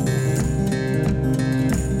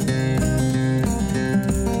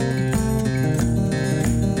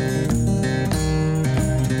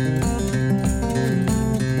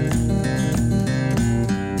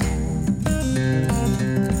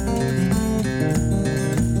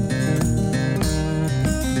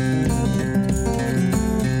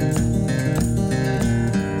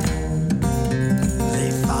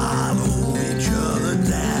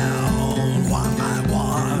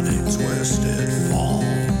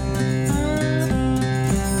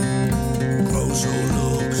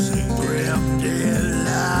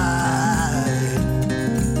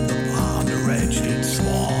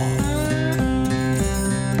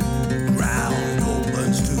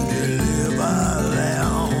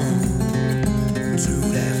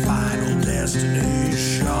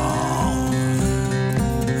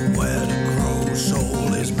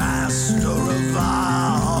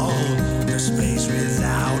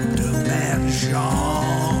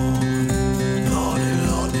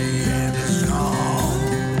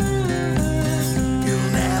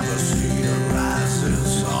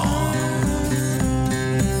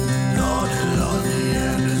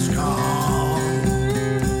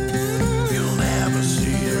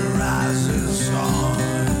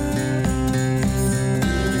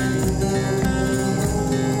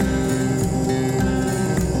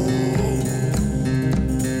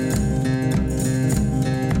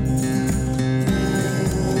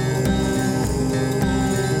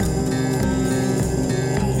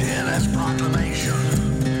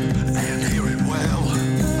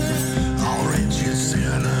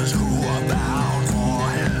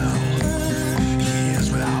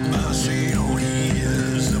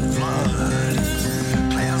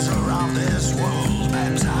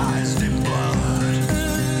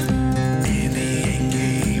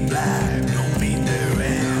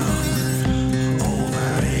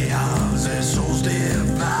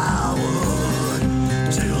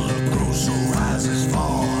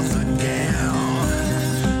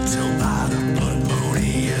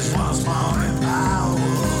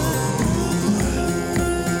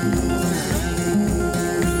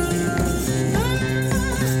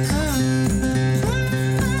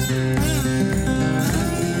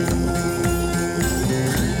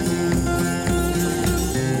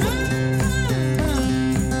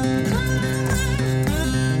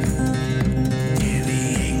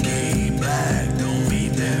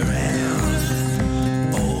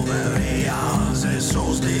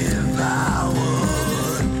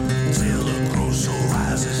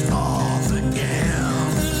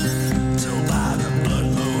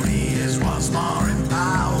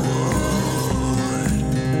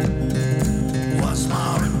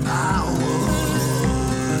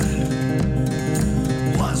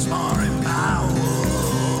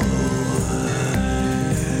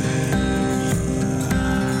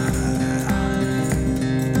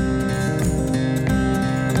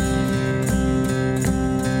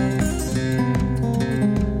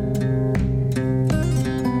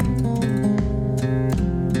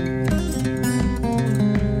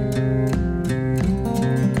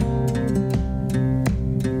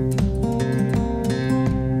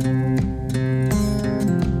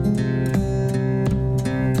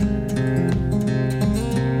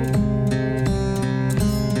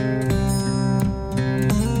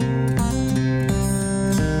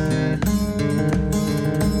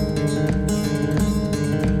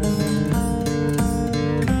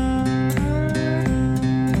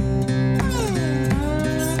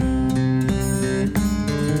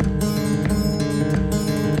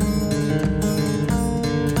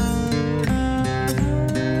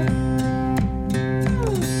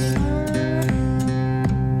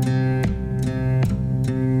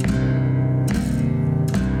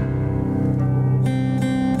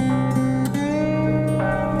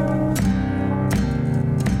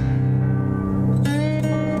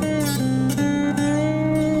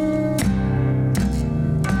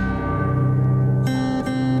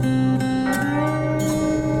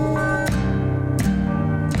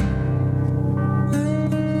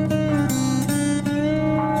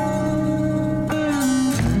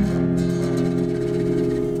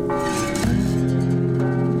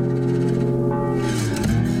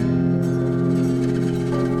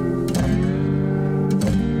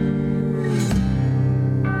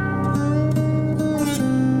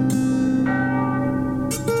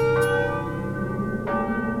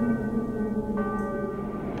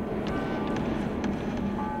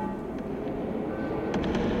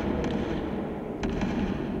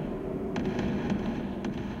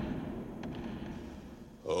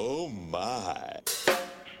 side.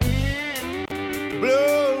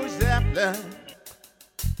 Blue Zeppelin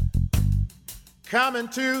coming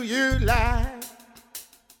to you live.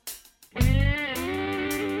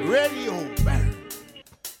 Radio burn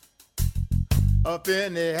up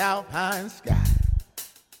in the alpine sky.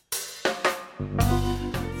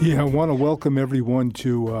 Yeah, I want to welcome everyone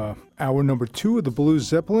to hour number 2 of the Blue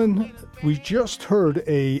Zeppelin. We just heard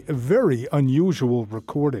a very unusual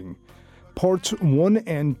recording, parts 1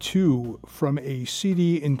 and 2 from a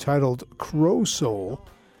CD entitled Crow Soul.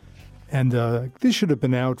 And this should have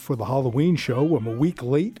been out for the Halloween show. I'm a week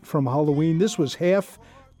late from Halloween. This was Half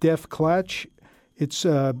Deaf Clutch. It's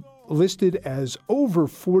listed as over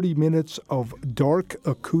 40 minutes of dark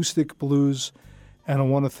acoustic blues. And I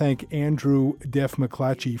want to thank Andrew Def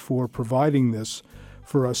McClatchy for providing this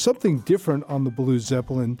for us. Something different on the Blue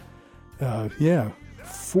Zeppelin.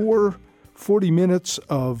 40 minutes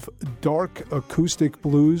of dark acoustic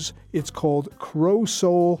blues. It's called Crow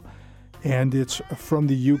Soul, and it's from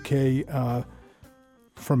the UK,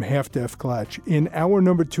 from Half Deaf Clutch. In hour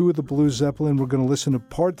number 2 of the Blue Zeppelin, we're going to listen to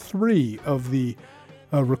part 3 of the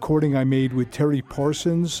recording I made with Terry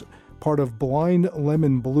Parsons, part of Blind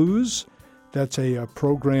Lemon Blues. That's a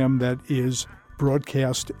program that is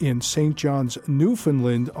broadcast in St. John's,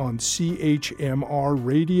 Newfoundland on CHMR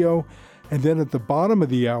Radio. And then at the bottom of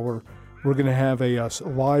the hour, we're going to have a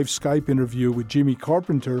live Skype interview with Jimmy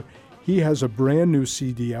Carpenter. He has a brand new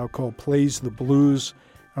CD out called Plays the Blues,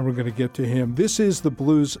 and we're going to get to him. This is the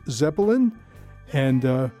Blues Zeppelin, and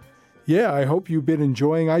I hope you've been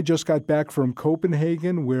enjoying. I just got back from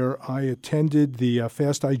Copenhagen, where I attended the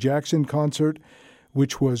Fast Eye Jackson concert,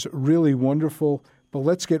 which was really wonderful. But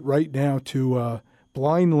let's get right now to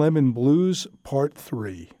Blind Lemon Blues, Part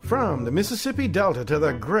 3. From the Mississippi Delta to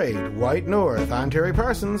the Great White North, I'm Terry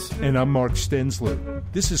Parsons. And I'm Mark Stensler.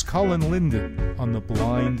 This is Colin Linden on the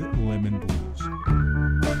Blind Lemon Blues.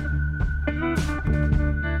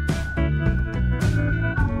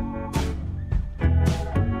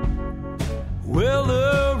 Well,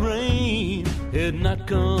 the rain had not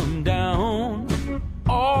come down.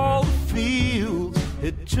 All the fields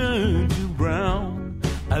had turned to brown.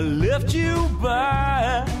 I left you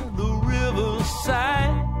by the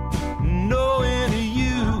riverside, knowing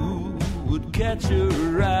you would catch a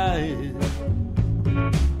ride.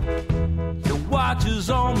 The watch is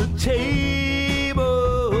on the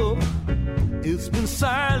table. It's been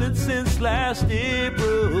silent since last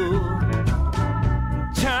April.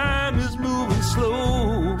 Time is moving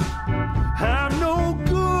slow. I'm no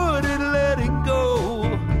good at letting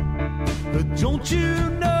go. But don't you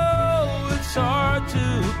know it's hard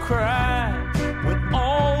to cry when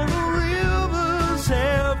all the rivers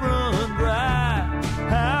have run dry?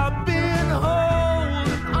 I've been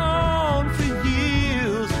holding on for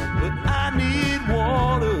years, but I need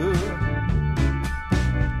water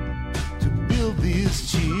to build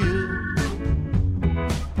these chills.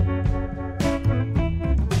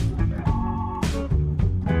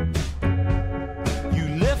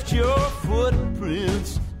 Your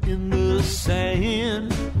footprints in the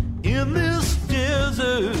sand, in this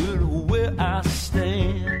desert where I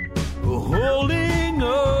stand, holding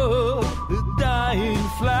up the dying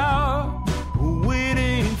flower,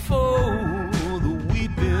 waiting for the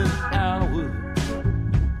weeping hour.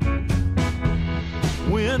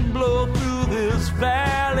 Wind blow through this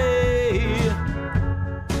valley,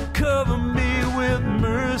 cover me with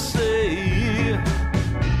mercy,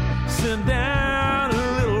 send down a little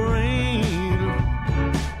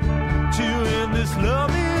this love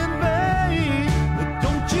in vain. But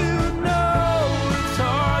don't you know it's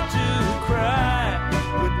hard to cry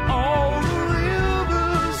when all the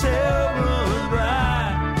rivers have run dry?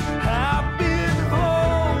 I've been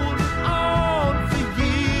holding on for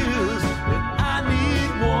years, but I need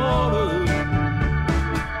water.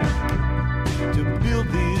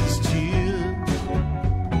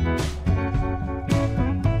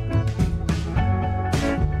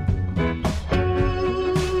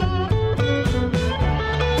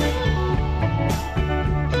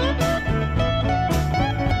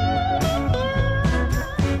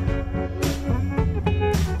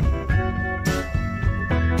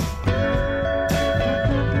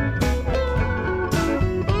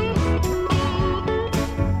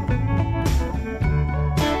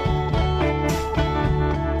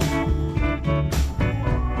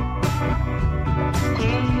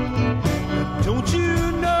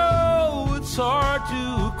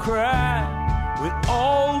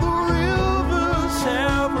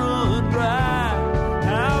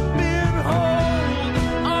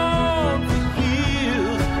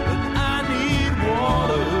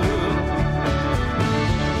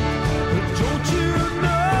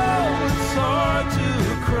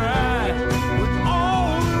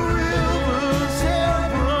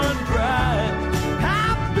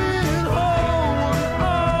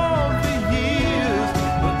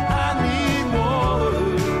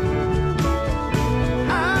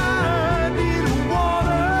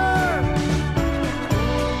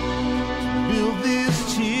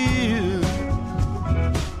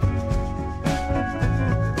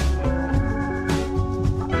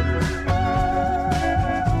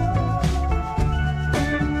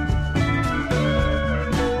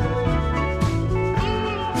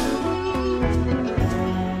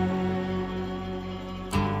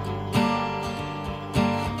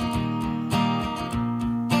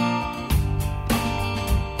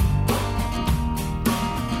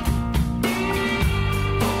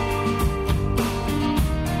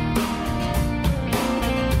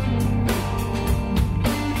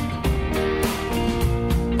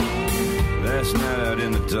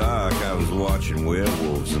 watching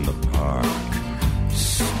werewolves in the park,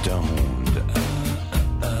 stoned.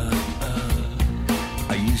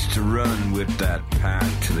 I used to run with that pack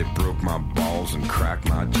till they broke my balls and cracked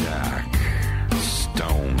my jack,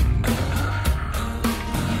 stoned.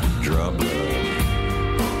 Drug love.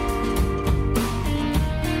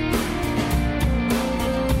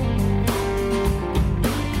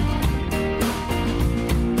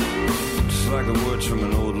 Like the words from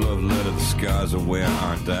an old love letter, the skies away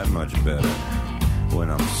aren't that much better when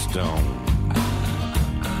I'm stoned.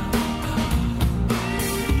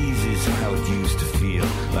 Easy's how it used to feel,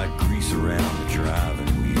 like grease around the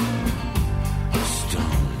driving wheel.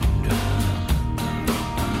 Stoned.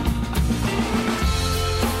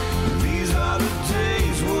 These are the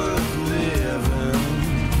days worth living.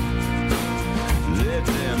 Let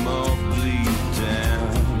them all bleed down.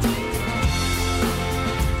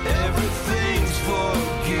 Everything's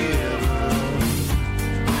forgiven.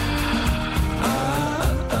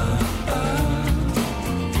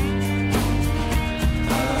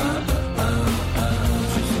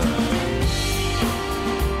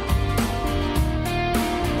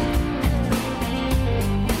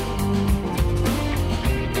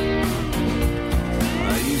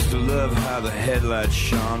 I used to love how the headlights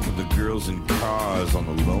shone for the girls in cars on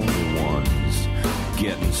the lonely ones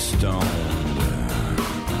getting stoned.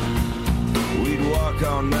 We'd walk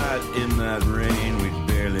all night in that rain, we'd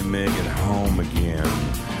barely make it home again,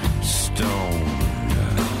 stoned.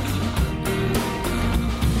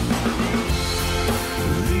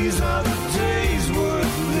 These are the days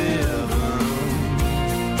worth living.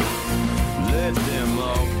 Let them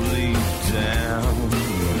all bleed down.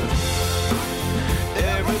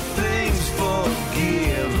 Everything's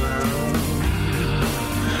forgiven.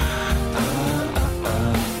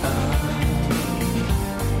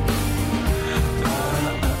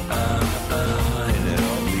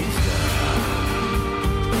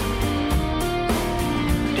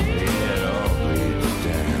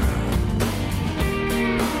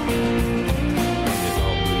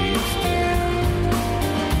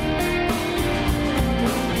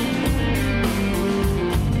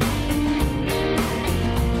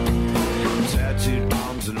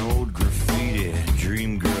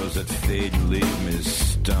 They'd leave me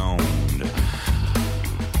stoned.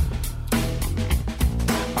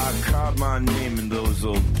 I carved my name in those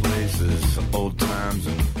old places, old times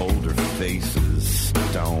and older faces,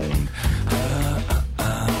 stoned.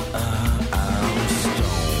 I'm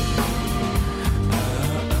stoned.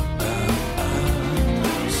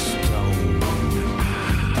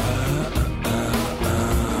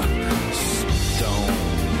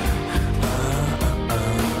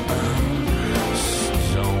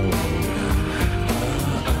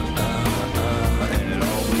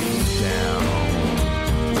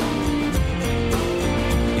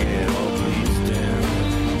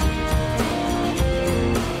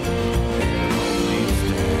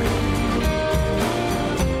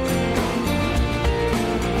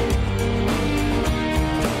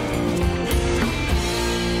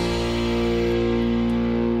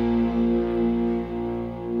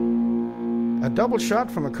 Double shot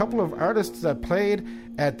from a couple of artists that played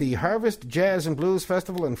at the Harvest Jazz and Blues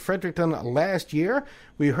Festival in Fredericton last year.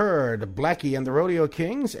 We heard Blackie and the Rodeo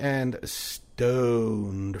Kings and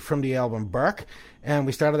Stoned from the album Bark. And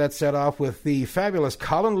we started that set off with the fabulous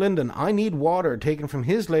Colin Linden, I Need Water, taken from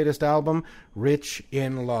his latest album, Rich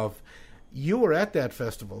in Love. You were at that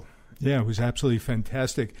festival. Yeah, it was absolutely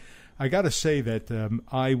fantastic. I got to say that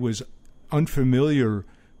I was unfamiliar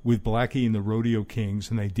with Blackie and the Rodeo Kings,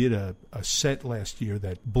 and they did a set last year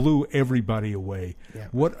that blew everybody away. Yeah.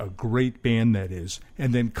 What a great band that is.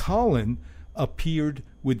 And then Colin appeared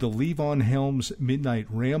with the Levon Helms Midnight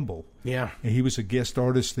Ramble. Yeah. And he was a guest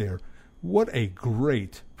artist there. What a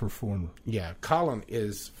great performer. Yeah, Colin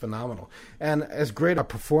is phenomenal. And as great a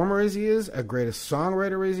performer as he is, as great a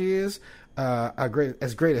songwriter as he is,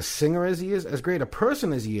 as great a singer as he is, as great a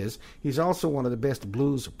person as he is, he's also one of the best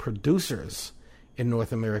blues producers in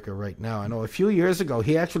North America right now. I know a few years ago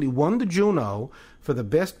he actually won the Juno for the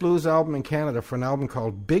best blues album in Canada for an album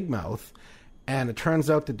called Big Mouth, and it turns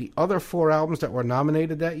out that the other 4 albums that were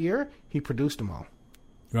nominated that year, he produced them all.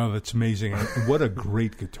 Wow, that's amazing. And what a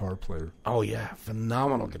great guitar player. Oh, yeah,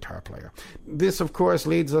 phenomenal guitar player. This, of course,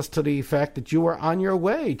 leads us to the fact that you were on your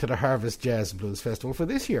way to the Harvest Jazz Blues Festival for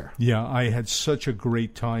this year. Yeah, I had such a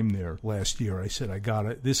great time there last year. I said, I got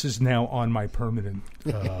it. This is now on my permanent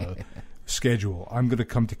schedule. I'm going to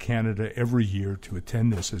come to Canada every year to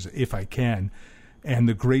attend this if I can. And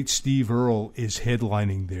the great Steve Earle is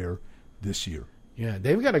headlining there this year. Yeah,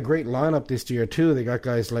 they've got a great lineup this year, too. They got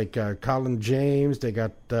guys like Colin James. They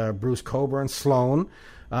got Bruce Coburn, Sloan.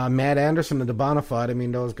 Matt Anderson and the Bonafide, I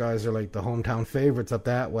mean, those guys are like the hometown favorites up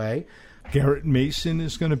that way. Garrett Mason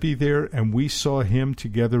is going to be there, and we saw him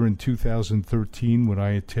together in 2013 when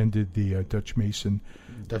I attended the Dutch Mason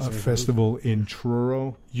Festival in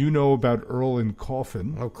Truro. You know about Earl and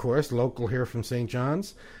Coffin. Of course, local here from St.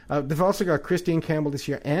 John's. They've also got Christine Campbell this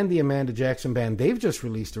year and the Amanda Jackson Band. They've just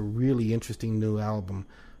released a really interesting new album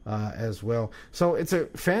as well. So it's a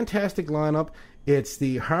fantastic lineup. It's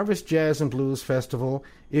the Harvest Jazz and Blues Festival.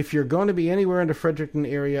 If you're going to be anywhere in the Fredericton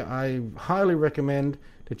area, I highly recommend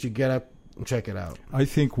that you get up and check it out. I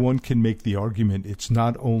think one can make the argument it's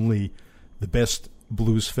not only the best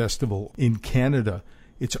blues festival in Canada,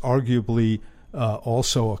 it's arguably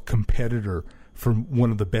also a competitor for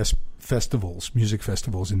one of the best festivals, music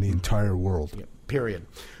festivals in the entire world. Yeah, period.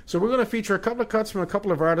 So we're going to feature a couple of cuts from a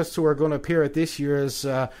couple of artists who are going to appear at this year's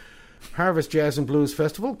Harvest Jazz and Blues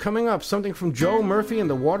Festival. Coming up, something from Joe Murphy and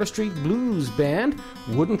the Water Street Blues Band,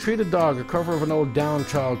 Wouldn't Treat a Dog, a cover of an old Down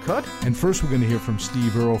Child cut. And first we're going to hear from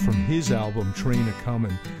Steve Earle from his album Train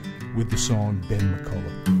A-Comin' with the song Ben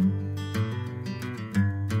McCullough.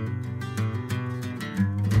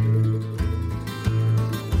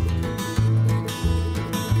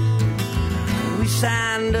 We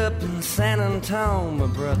signed up in San Antonio, my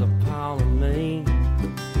brother Paul and me,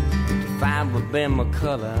 to fight with Ben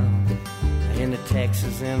McCullough in the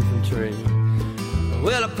Texas Infantry.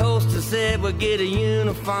 Well, the poster said we'd get a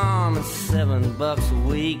uniform and $7 a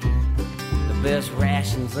week, the best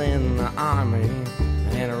rations in the army,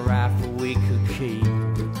 and a rifle we could keep.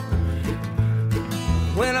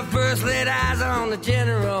 When I first laid eyes on the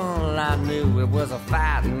general, I knew it was a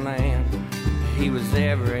fighting man. He was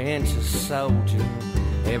every inch a soldier,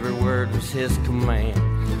 every word was his command.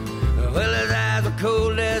 Well, his eyes were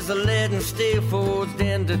cold as the lead and steel forged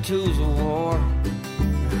into tools of war.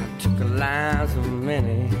 I took the lives of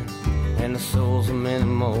many and the souls of many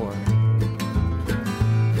more.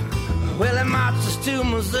 Well, he marched us to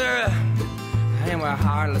Missouri and we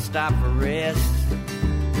hardly stopped for rest.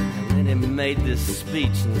 And then he made this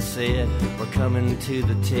speech and said, we're coming to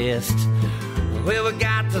the test. Well, we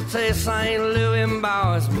got to take St. Louis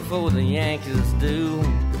boys before the Yankees do.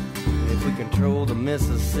 If we control the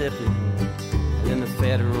Mississippi, then the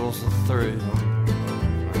Federals are through.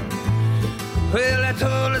 Well, they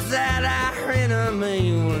told us that our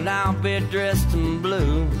enemy will now be dressed in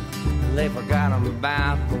blue. They forgot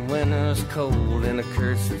about the winter's cold and the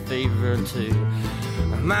cursed fever too.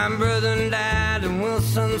 My brother died in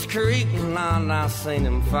Wilson's Creek, and I seen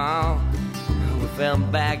him fall. We fell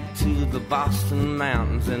back to the Boston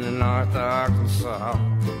Mountains in the north of Arkansas.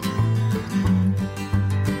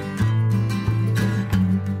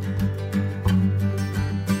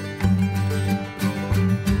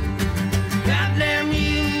 Goddamn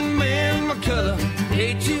you, man, McCullough,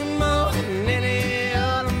 hate you more than any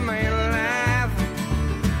other man alive.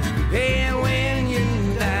 Yeah, when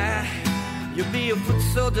you die, you'll be a foot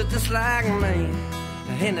soldier just like me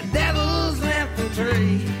in the devil's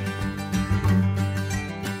infantry.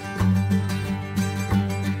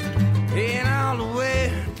 And all the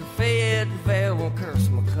way to Fayetteville, won't curse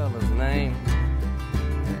McCullough's name.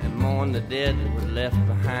 And mourn the dead that were left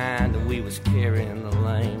behind, and we was carrying the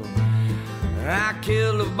lame. I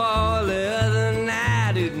killed a boy the other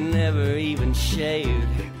night who'd never even shaved.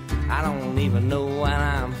 I don't even know what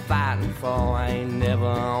I'm fighting for, I ain't never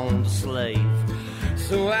owned a slave.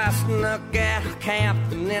 So I snuck out of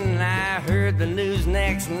camp, and then I heard the news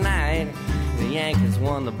next night. The Yankees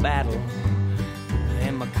won the battle,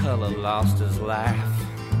 and McCullough lost his life.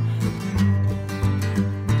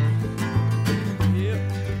 Yep.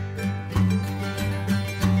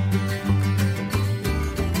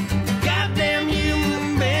 Goddamn you,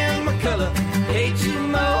 Ben McCullough, hate you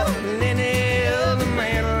more than any other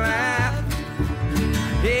man alive.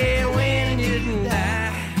 Yeah, when you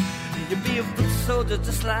die, you'll be a foot soldier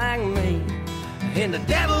just like me in the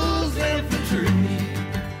devil's infantry.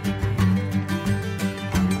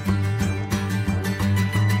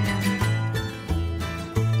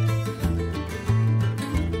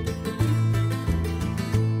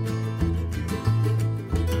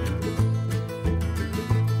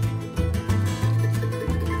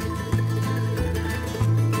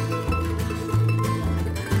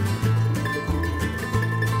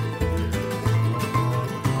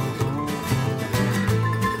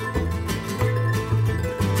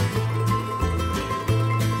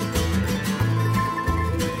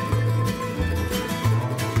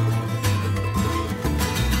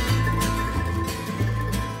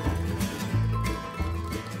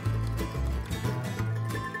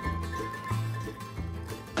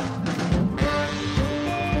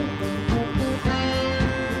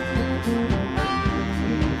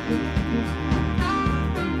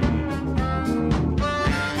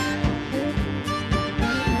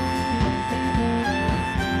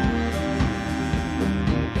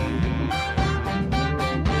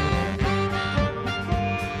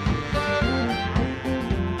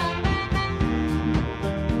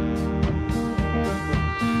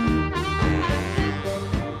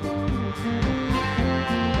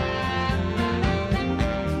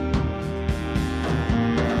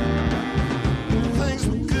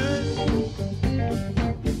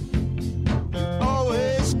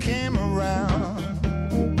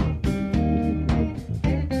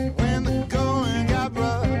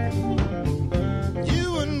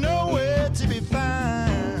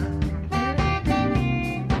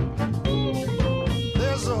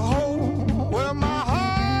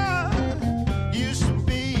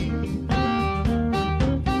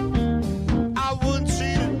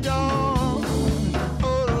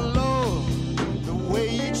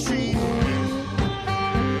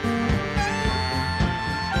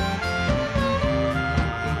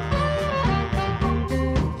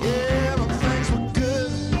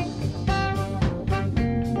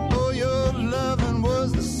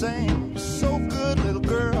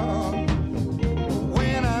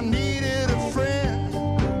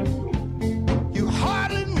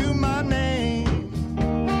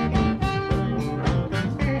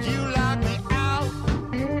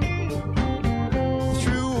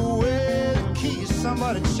 key,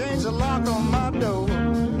 somebody changed the lock on my door.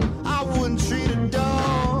 I wouldn't treat a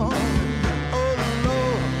dog. Oh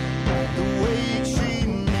Lord, the way you treat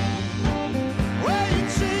me, way you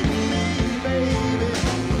treat me, baby.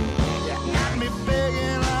 You got me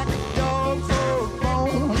begging like a dog for a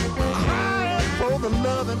bone, crying for the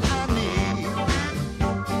loving I need.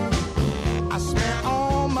 I spent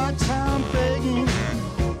all my time begging.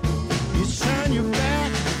 You turn your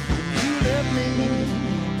back, you left me.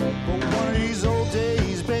 But one of these old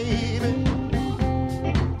days, baby,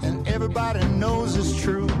 and everybody knows it's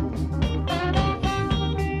true.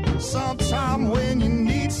 Sometime when you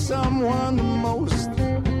need someone the most,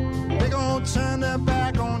 they gon' turn their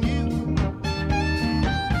back on you.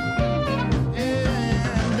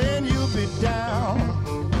 And then you'll be down,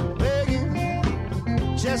 begging,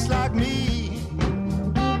 just like me.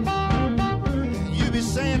 You'll be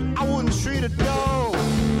saying, I wouldn't treat a dog.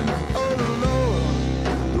 Oh Lord,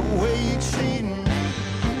 the way you treat me.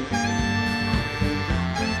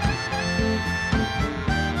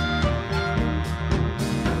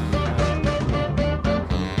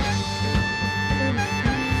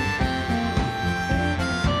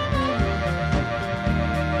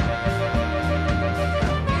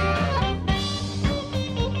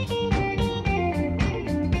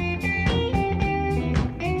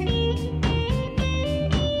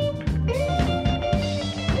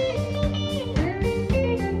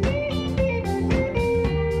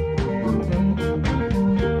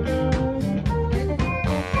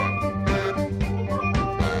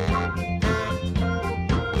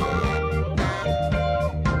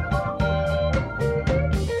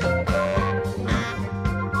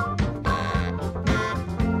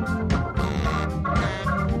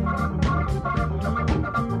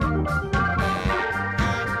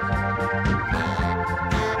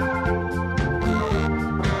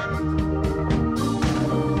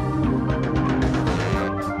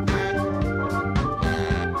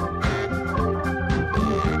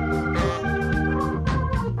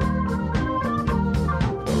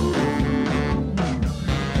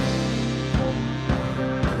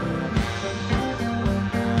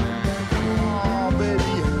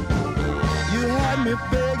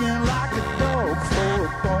 Begging like a dog for a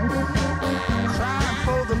bone, crying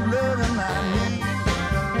for the loving I need.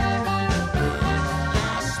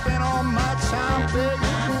 I spent all my time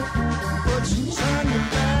begging, but you turned your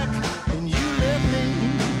back and you left me.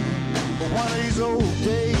 But one of these old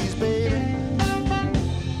days, baby,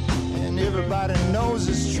 and everybody knows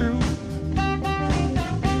it's true.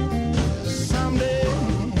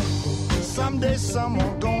 Someday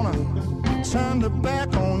someone gonna turn their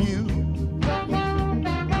back on you.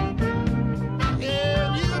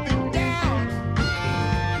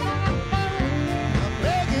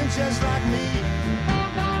 Just like me,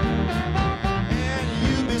 and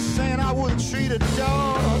you be saying I wouldn't treat a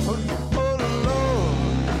dog. Oh Lord,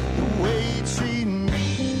 the way you treat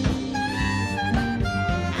me.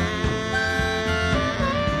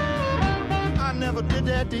 I never did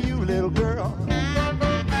that to you, little girl.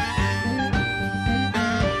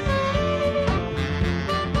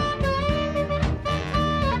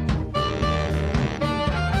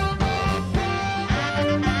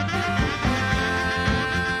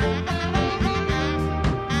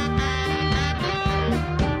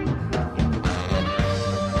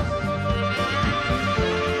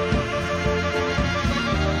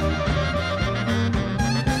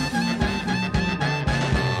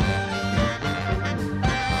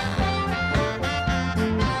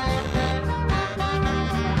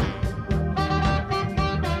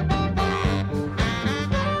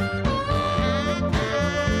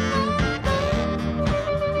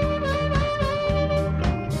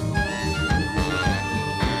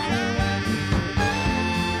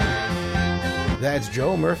 That's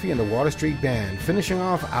Joe Murphy and the Water Street Band. Finishing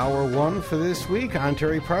off Hour 1 for this week, I'm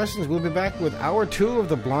Terry Parsons. We'll be back with Hour 2 of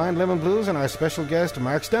the Blind Lemon Blues and our special guest,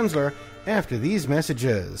 Mark Stenzler, after these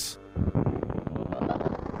messages.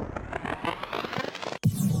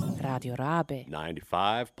 Radio Rabe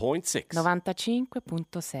 95.6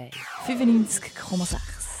 95.6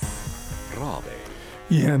 95,6 Rabe.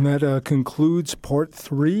 Yeah, and that concludes part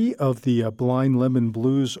 3 of the Blind Lemon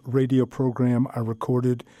Blues radio program I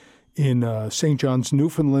recorded in St. John's,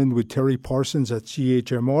 Newfoundland with Terry Parsons at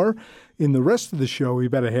CHMR. In the rest of the show,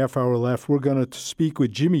 we've got a half hour left. We're going to speak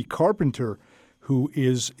with Jimmy Carpenter, who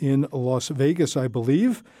is in Las Vegas, I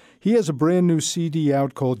believe. He has a brand new CD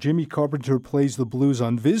out called Jimmy Carpenter Plays the Blues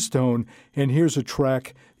on VizTone, and here's a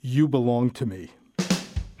track, You Belong to Me.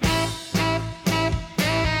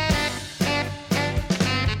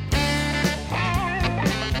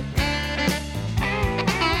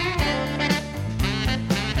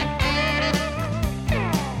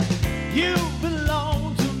 You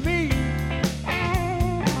belong to me,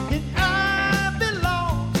 and I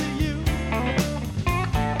belong to you.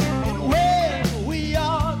 And when we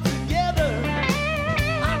are together,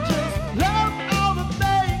 I just love all the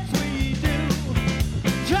things we do.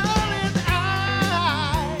 Darling,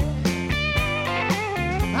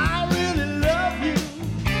 I really love you.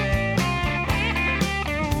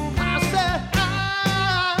 I said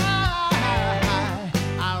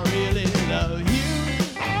I really love you.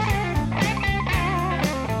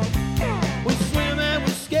 We swim and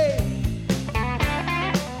we skate,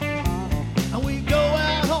 and we go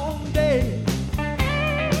out on dates.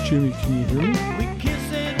 Jimmy, can you hear me? We kiss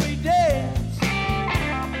and we dance,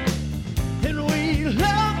 and we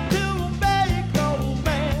love to make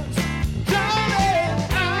romance. Darling,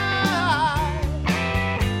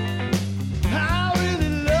 I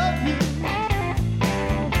really love you.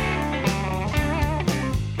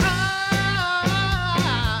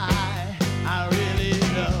 I really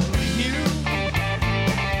love you.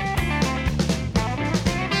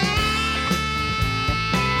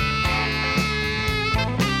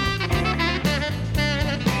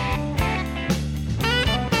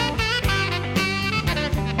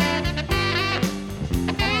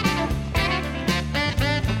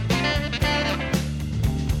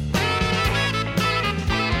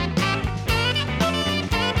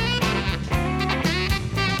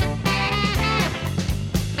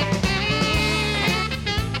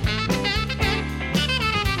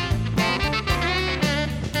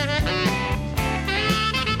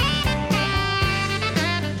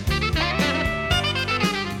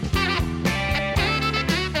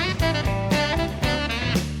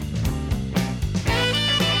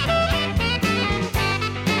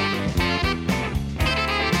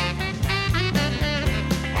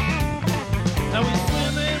 And we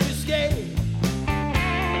swim and we skate,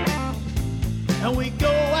 and we go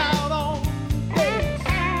out on dates.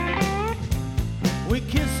 We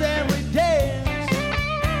kiss and we dance,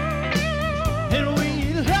 and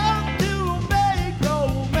we love to make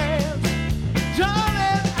romance.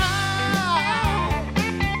 Darling,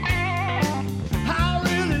 I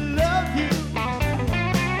really love you.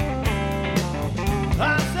 I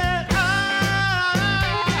said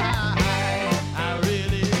I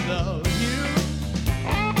really love you.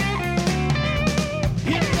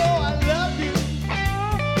 You know I love you.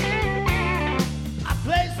 I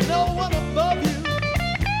place no one above you.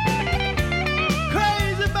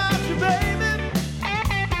 Crazy about you, baby.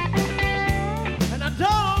 And I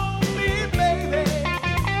don't mean baby.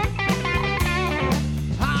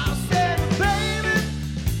 I said, baby,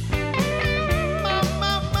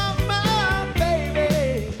 my baby.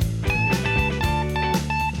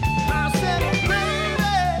 I said,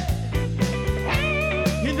 baby,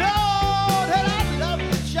 you know that I love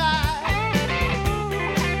you, child.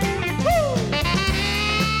 Woo!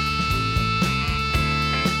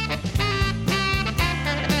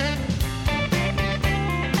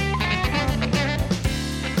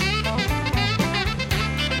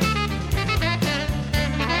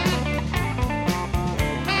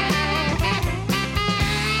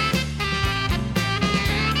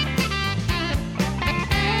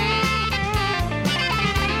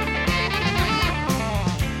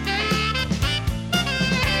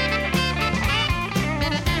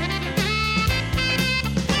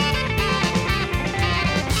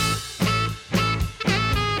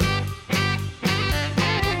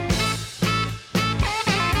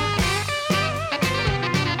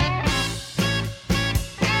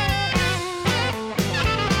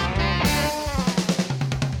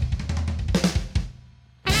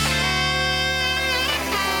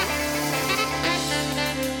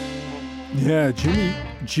 Yeah,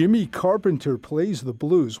 Jimmy Carpenter Plays the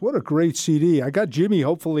Blues. What a great CD. I got Jimmy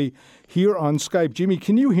hopefully here on Skype. Jimmy,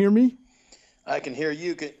 can you hear me? I can hear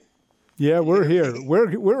you. Yeah, we're here.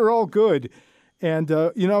 We're all good. And,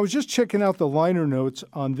 I was just checking out the liner notes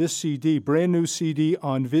on this CD, brand new CD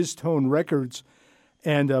on VizTone Records.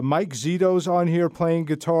 And Mike Zito's on here playing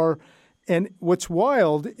guitar. And what's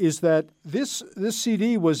wild is that this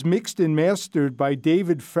CD was mixed and mastered by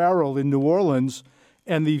David Farrell in New Orleans.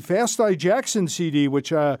 And the Fast Eye Jackson CD,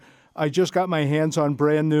 which I just got my hands on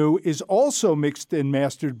brand new, is also mixed and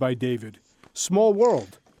mastered by David. Small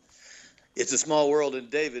world. It's a small world, and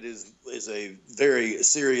David is a very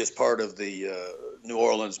serious part of the New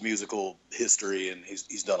Orleans musical history, and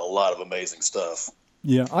he's done a lot of amazing stuff.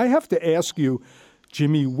 Yeah, I have to ask you,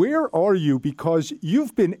 Jimmy, where are you? Because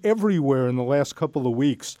you've been everywhere in the last couple of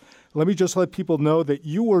weeks. Let me just let people know that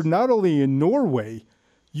you were not only in Norway,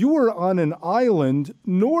 you were on an island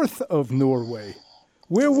north of Norway.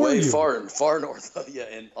 Where were you? Far north, yeah,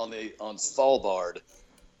 and on Svalbard.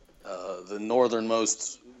 the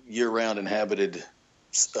northernmost year-round inhabited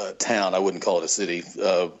town. I wouldn't call it a city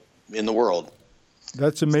in the world.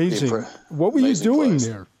 That's amazing. What were you doing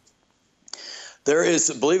there? There is,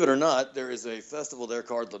 believe it or not, there is a festival there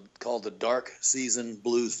called the Dark Season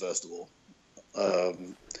Blues Festival.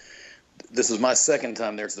 This is my second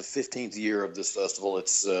time there. It's the 15th year of this festival.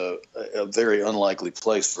 It's a very unlikely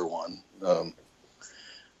place for one,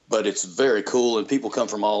 but it's very cool, and people come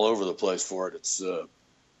from all over the place for it. It's a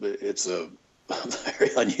very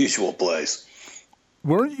unusual place.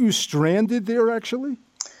 Weren't you stranded there, actually?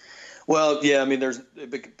 Well, yeah. I mean,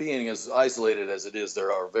 being as isolated as it is,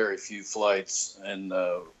 there are very few flights, and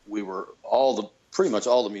pretty much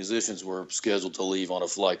all the musicians were scheduled to leave on a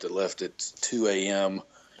flight that left at 2 a.m.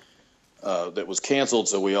 That was canceled,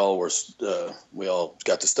 so we all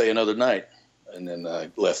got to stay another night, and then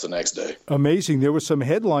left the next day. Amazing. There were some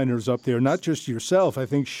headliners up there, not just yourself. I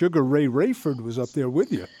think Sugar Ray Rayford was up there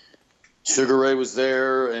with you. Sugar Ray was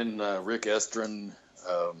there, and Rick Estrin.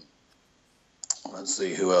 Let's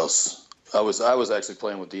see who else. I was actually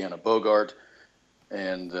playing with Deanna Bogart,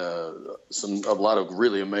 and a lot of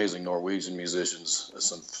really amazing Norwegian musicians.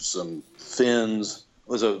 Some Finns. It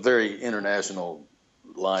was a very international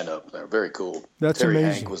lineup there. Very cool. That's Terry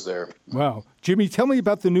amazing. Hank was there. Wow. Jimmy, tell me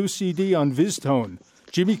about the new CD on VizTone.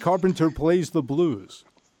 Jimmy Carpenter Plays the Blues.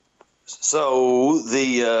 So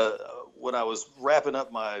when I was wrapping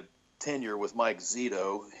up my tenure with Mike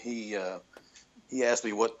Zito, he asked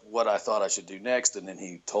me what I thought I should do next, and then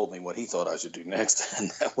he told me what he thought I should do next,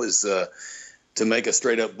 and that was to make a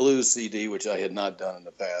straight-up blues CD, which I had not done in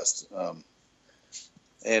the past.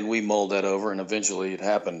 And we mulled that over, and eventually it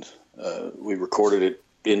happened. We recorded it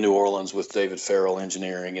in New Orleans with David Farrell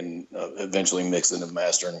Engineering, and eventually mixed it and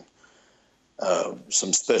mastering.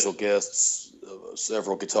 Some special guests,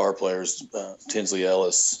 several guitar players, Tinsley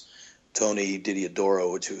Ellis, Tony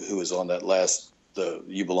Didiodoro, who was on that last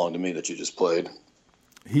You Belong to Me that you just played.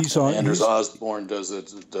 He's on. Anders Osborne does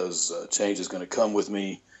Change Is Gonna Come With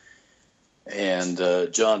Me, and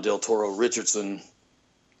John Del Toro Richardson.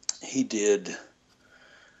 He did.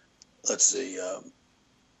 Let's see.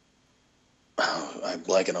 I'm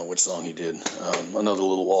blanking on which song he did. Another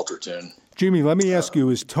little Walter tune. Jimmy, let me ask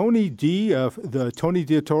you: is Tony D the Tony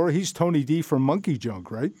Didiodoro? He's Tony D from Monkey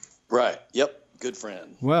Junk, right? Right. Yep. Good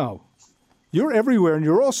friend. Wow. You're everywhere, and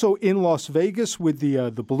you're also in Las Vegas with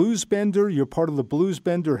the Blues Bender. You're part of the Blues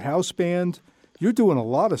Bender house band. You're doing a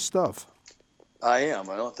lot of stuff. I am.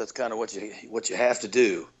 I don't. That's kind of what you have to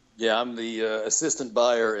do. Yeah, I'm the assistant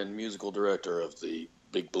buyer and musical director of the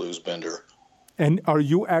Big Blues Bender. And are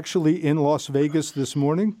you actually in Las Vegas this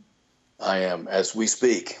morning? I am, as we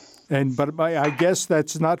speak. But I guess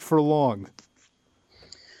that's not for long.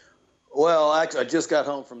 Well, actually, I just got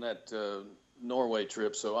home from that Norway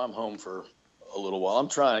trip, so I'm home for a little while. I'm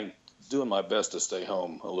doing my best to stay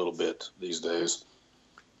home a little bit these days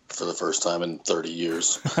for the first time in 30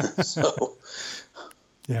 years. So,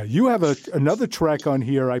 yeah, you have another track on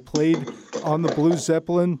here I played on the Blue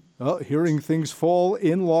Zeppelin, Hearing Things Fall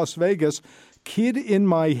in Las Vegas. Kid in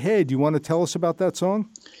My Head. You want to tell us about that song?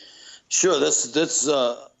 Sure. That's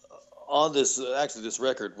on this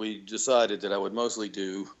record, we decided that I would mostly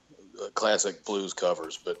do classic blues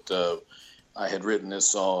covers, but I had written this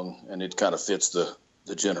song, and it kind of fits the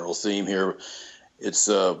general theme here. It's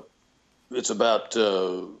about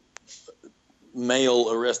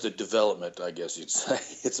male arrested development, I guess you'd say.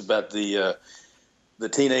 It's about the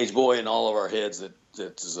teenage boy in all of our heads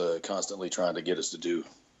that's constantly trying to get us to do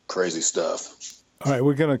crazy stuff. All right,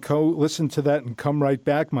 we're going to listen to that and come right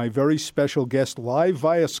back. My very special guest live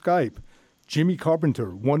via Skype, Jimmy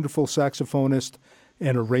Carpenter, wonderful saxophonist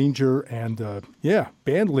and arranger and,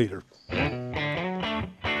 band leader. There's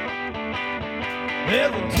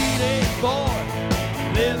a teenage boy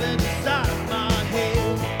living inside my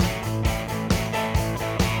head.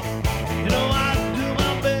 You know, I do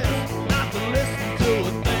my best not to listen to a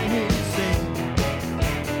thing he said.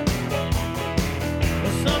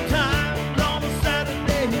 But sometimes on a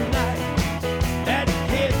Saturday night, that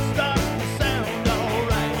kid starts to sound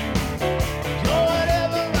alright. So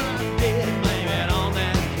whatever I did, blame it on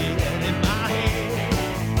that kid in my head.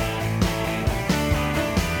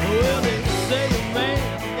 Well, they say a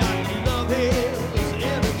man got to love his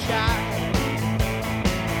inner child.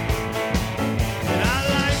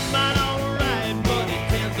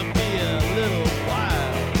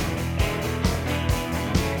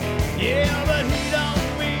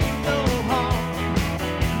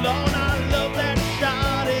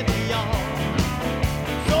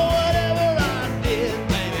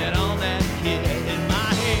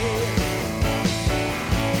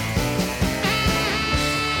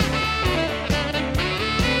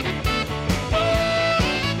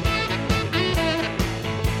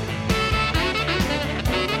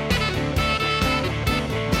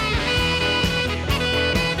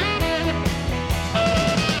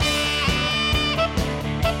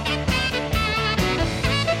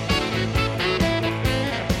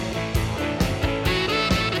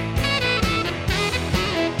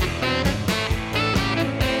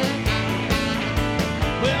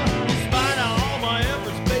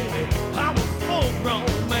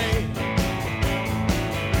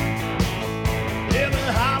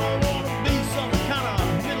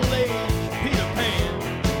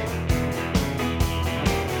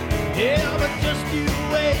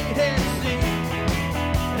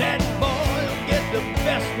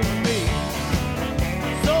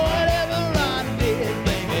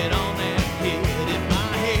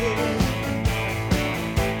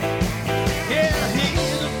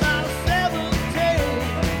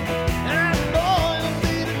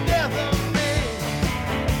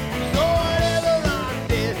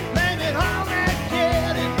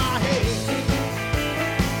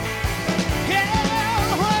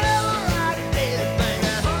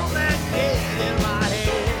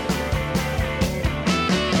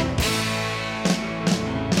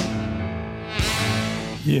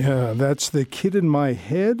 Yeah, that's The Kid in My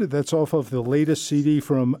Head. That's off of the latest CD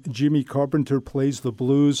from Jimmy Carpenter Plays the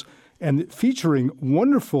Blues, and featuring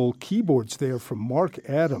wonderful keyboards there from Mark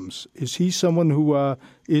Adams. Is he someone who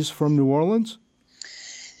is from New Orleans?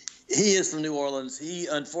 He is from New Orleans. He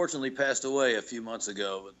unfortunately passed away a few months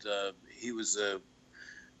ago, but he was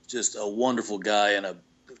just a wonderful guy and a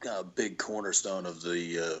kind of big cornerstone of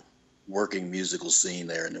the working musical scene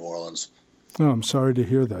there in New Orleans. Oh, I'm sorry to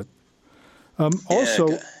hear that.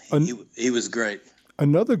 Also, he was great.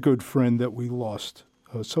 Another good friend that we lost,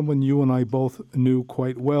 someone you and I both knew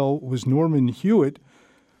quite well, was Norman Hewitt,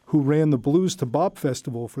 who ran the Blues to Bop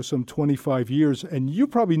Festival for some 25 years. And you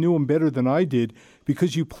probably knew him better than I did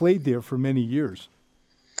because you played there for many years.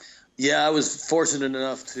 Yeah, I was fortunate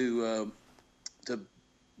enough to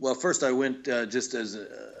well, first I went just as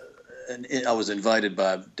I was invited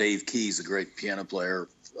by Dave Keys, a great piano player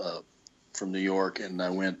from New York, and I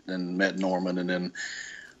went and met Norman, and then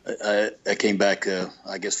I came back,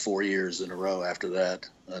 I guess 4 years in a row after that,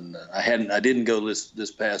 and I didn't go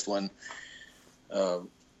this past one. I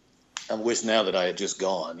wish now that I had just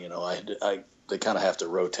gone. You know, they kind of have to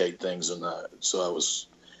rotate things, and so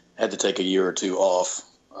I had to take a year or two off.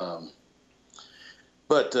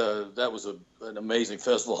 But that was an amazing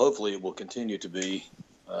festival. Hopefully, it will continue to be.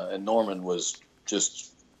 And Norman was just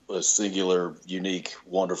a singular, unique,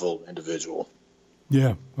 wonderful individual.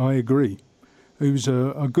 Yeah, I agree. He was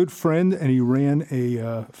a good friend, and he ran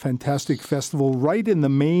a fantastic festival right in the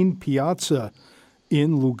main piazza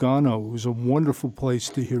in Lugano. It was a wonderful place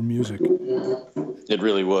to hear music. It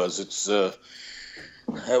really was.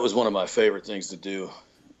 That was one of my favorite things to do.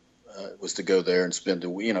 Was to go there and spend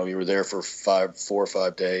we were there for 4 or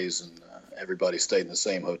 5 days, and everybody stayed in the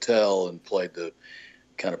same hotel and played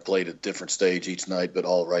a different stage each night, but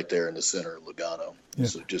all right there in the center of Lugano. Yeah.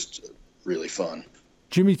 So just really fun.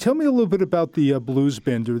 Jimmy, tell me a little bit about the Blues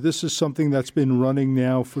Bender. This is something that's been running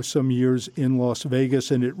now for some years in Las Vegas,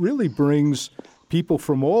 and it really brings people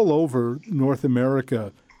from all over North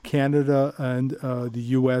America, Canada, and the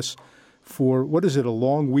U.S. for, what is it, a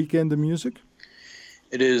long weekend of music?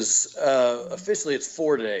 It is. Officially, it's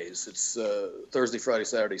 4 days. It's Thursday, Friday,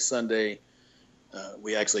 Saturday, Sunday.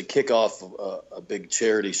 We actually kick off a big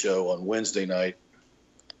charity show on Wednesday night.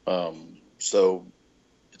 So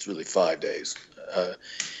it's really 5 days.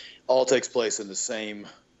 All takes place in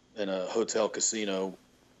a hotel casino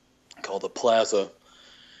called the Plaza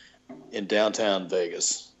in downtown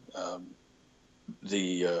Vegas.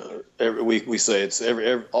 We say it's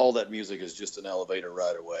all that music is just an elevator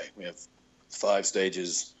ride away. We have 5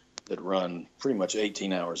 stages that run pretty much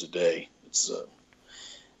 18 hours a day.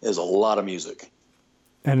 There's a lot of music.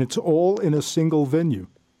 And it's all in a single venue.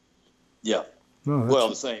 Yeah. Oh, well,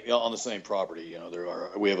 on the same property. You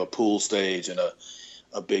know, we have a pool stage and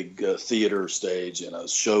a big theater stage and a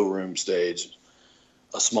showroom stage,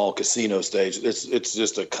 a small casino stage. It's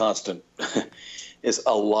just a constant. It's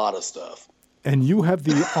a lot of stuff. And you have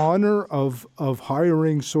the honor of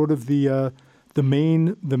hiring sort of the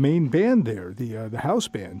main band there, the house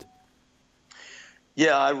band.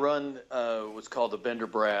 Yeah, I run what's called the Bender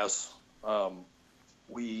Brass.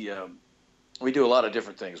 We do a lot of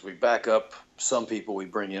different things. We back up some people. We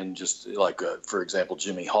bring in just like, for example,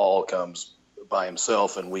 Jimmy Hall comes by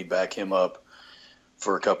himself, and we back him up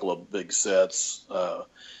for a couple of big sets.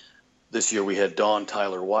 This year we had Dawn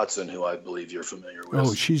Tyler Watson, who I believe you're familiar with.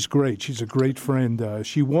 Oh, she's great. She's a great friend.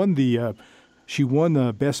 She won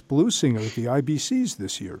Best Blues Singer at the IBCs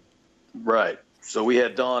this year. Right. So we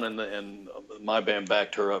had Dawn, and my band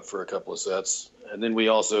backed her up for a couple of sets. And then we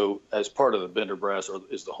also, as part of the Bender Brass,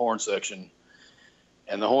 is the horn section.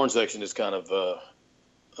 And the horn section is kind of,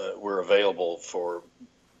 we're available for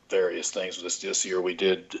various things. This year we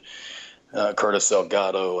did Curtis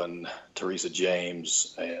Salgado and Teresa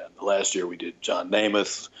James. And last year we did John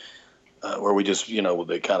Namath, where we just,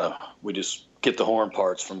 we just get the horn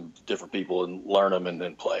parts from different people and learn them and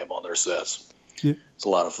then play them on their sets. Yeah. It's a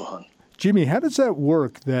lot of fun. Jimmy, how does that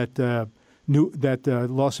work that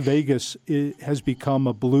Las Vegas has become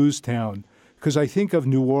a blues town? Because I think of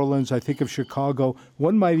New Orleans, I think of Chicago.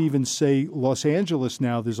 One might even say Los Angeles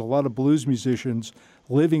now. There's a lot of blues musicians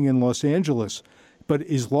living in Los Angeles. But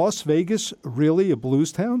is Las Vegas really a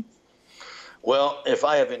blues town? Well, if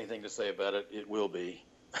I have anything to say about it, it will be.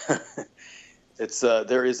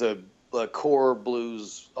 There is a core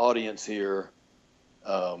blues audience here.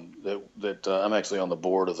 That I'm actually on the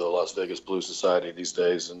board of the Las Vegas Blues Society these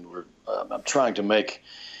days, and I'm trying to make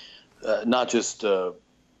not just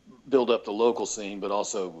build up the local scene, but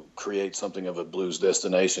also create something of a blues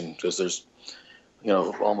destination, because there's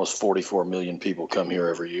almost 44 million people come here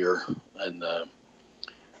every year, and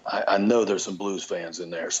I know there's some blues fans in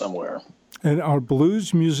there somewhere. And are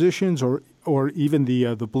blues musicians or even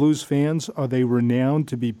the blues fans, are they renowned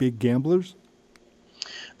to be big gamblers?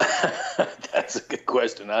 That's a good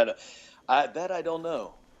question. I don't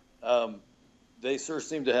know. They sure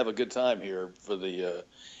seem to have a good time here for the,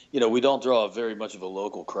 we don't draw very much of a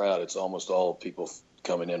local crowd. It's almost all people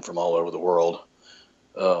coming in from all over the world.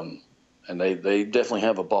 And they definitely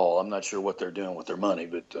have a ball. I'm not sure what they're doing with their money,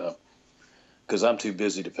 but because I'm too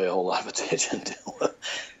busy to pay a whole lot of attention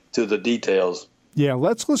to the details. Yeah,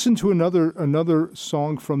 let's listen to another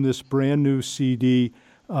song from this brand new CD.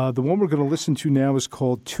 The one we're going to listen to now is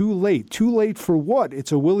called Too Late. Too Late for what?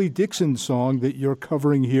 It's a Willie Dixon song that you're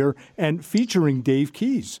covering here and featuring Dave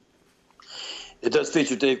Keys. It does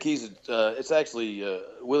feature Dave Keys. It's actually,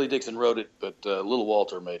 Willie Dixon wrote it, but Little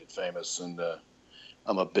Walter made it famous, and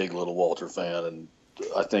I'm a big Little Walter fan, and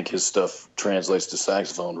I think his stuff translates to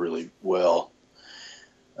saxophone really well.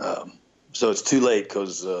 So it's too late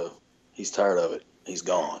because he's tired of it. He's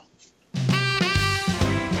gone.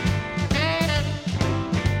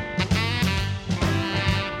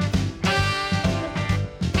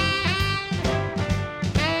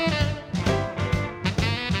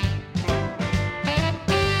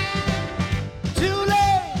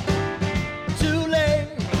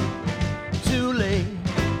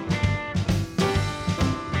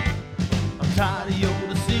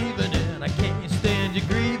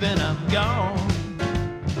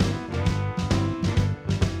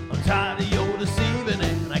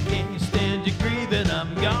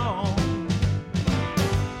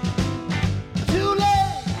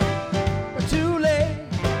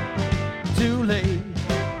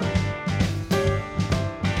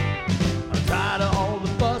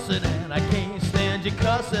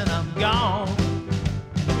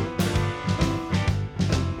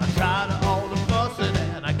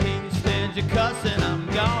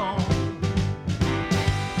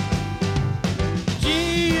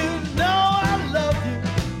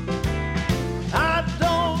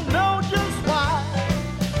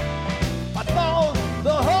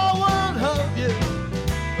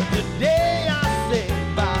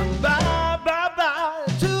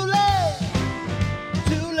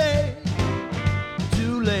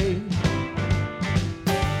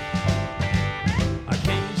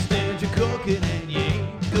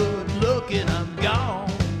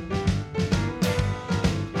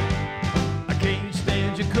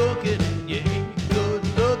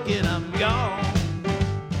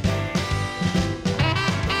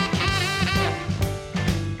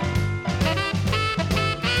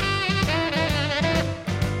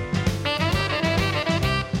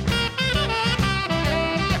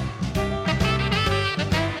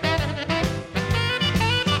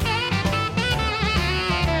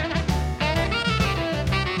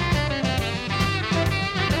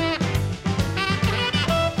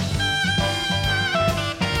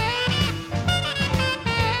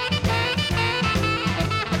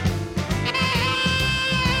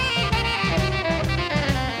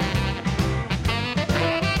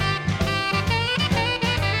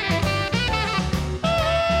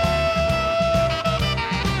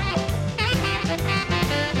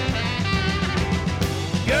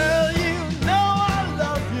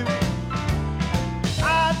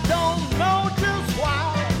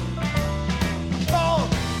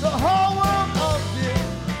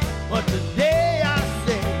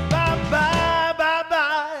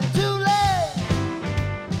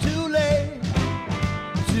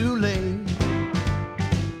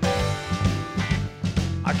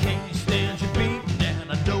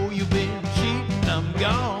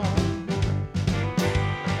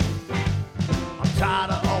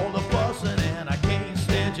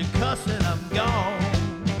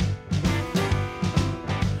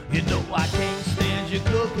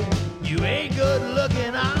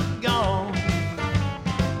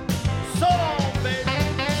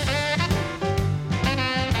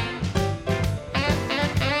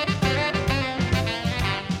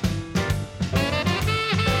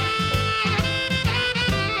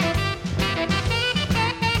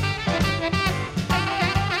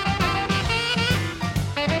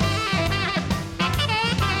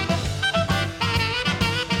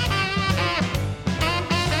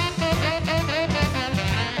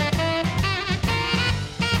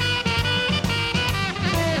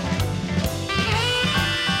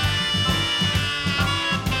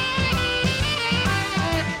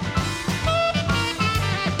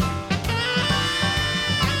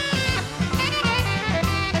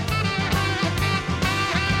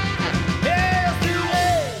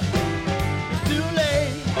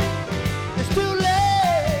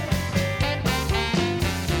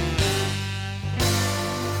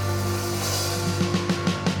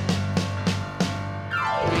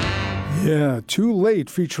 Yeah, Too Late,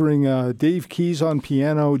 featuring Dave Keys on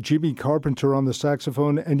piano, Jimmy Carpenter on the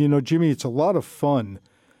saxophone. And, you know, Jimmy, it's a lot of fun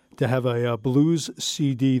to have a blues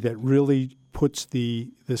CD that really puts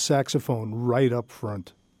the saxophone right up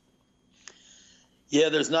front. Yeah,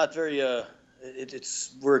 there's not very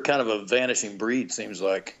we're kind of a vanishing breed, seems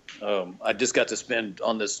like. I just got to spend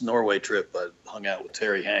on this Norway trip. I hung out with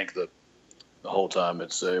Terry Hank the whole time.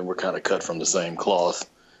 We're kind of cut from the same cloth.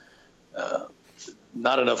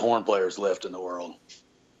 Not enough horn players left in the world.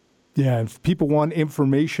 Yeah, and if people want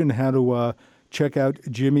information how to check out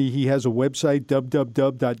Jimmy, he has a website,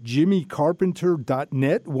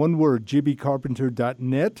 www.jimmycarpenter.net. One word,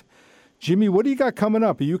 jimmycarpenter.net. Jimmy, what do you got coming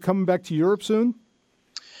up? Are you coming back to Europe soon?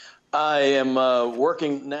 I am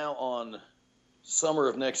working now on summer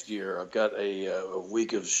of next year. I've got a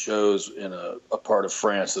week of shows in a part of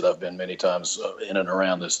France that I've been many times in and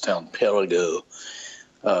around this town, Périgueux.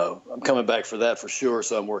 I'm coming back for that for sure,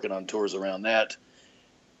 so I'm working on tours around that.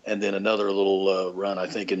 And then another little run, I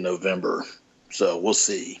think, in November. So we'll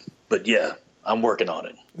see. But, yeah, I'm working on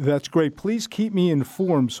it. That's great. Please keep me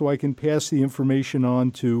informed so I can pass the information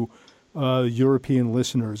on to European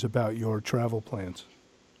listeners about your travel plans.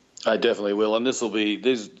 I definitely will. And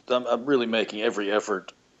I'm really making every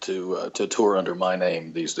effort to tour under my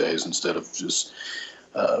name these days instead of just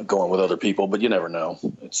going with other people. But you never know.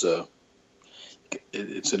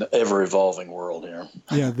 It's an ever-evolving world here.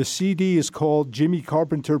 Yeah, the CD is called Jimmy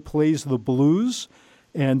Carpenter Plays the Blues,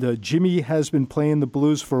 and Jimmy has been playing the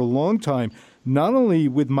blues for a long time, not only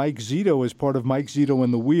with Mike Zito as part of Mike Zito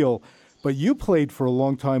and the Wheel, but you played for a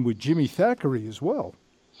long time with Jimmy Thackeray as well.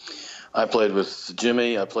 I played with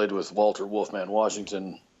Jimmy. I played with Walter Wolfman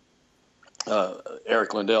Washington,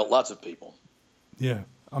 Eric Lindell, lots of people. Yeah,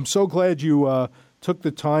 I'm so glad you took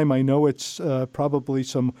the time. I know it's probably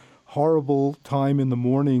some horrible time in the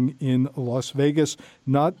morning in Las Vegas,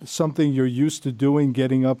 not something you're used to doing,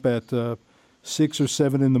 getting up at 6 or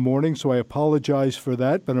 7 in the morning, so I apologize for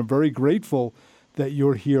that, but I'm very grateful that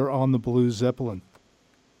you're here on the Blue Zeppelin.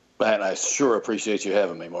 Man, I sure appreciate you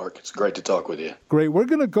having me, Mark. It's great to talk with you. Great. We're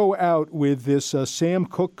going to go out with this Sam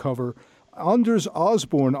Cooke cover. Anders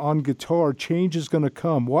Osborne on guitar, Change Is Gonna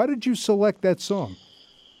Come. Why did you select that song?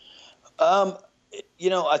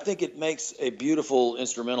 I think it makes a beautiful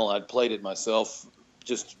instrumental. I'd played it myself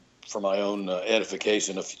just for my own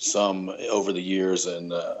edification of some over the years,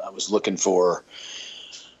 and I was looking for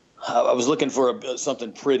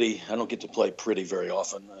something pretty. I don't get to play pretty very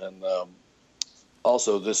often, and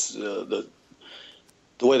also this the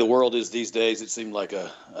way the world is these days, it seemed like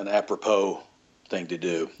an apropos thing to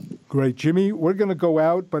do. Great, Jimmy. We're going to go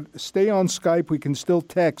out, but stay on Skype. We can still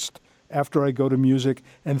text after I go to music,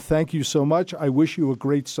 and thank you so much. I wish you a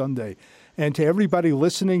great Sunday. And to everybody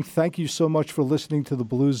listening, thank you so much for listening to the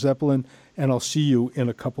Blue Zeppelin, and I'll see you in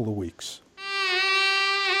a couple of weeks.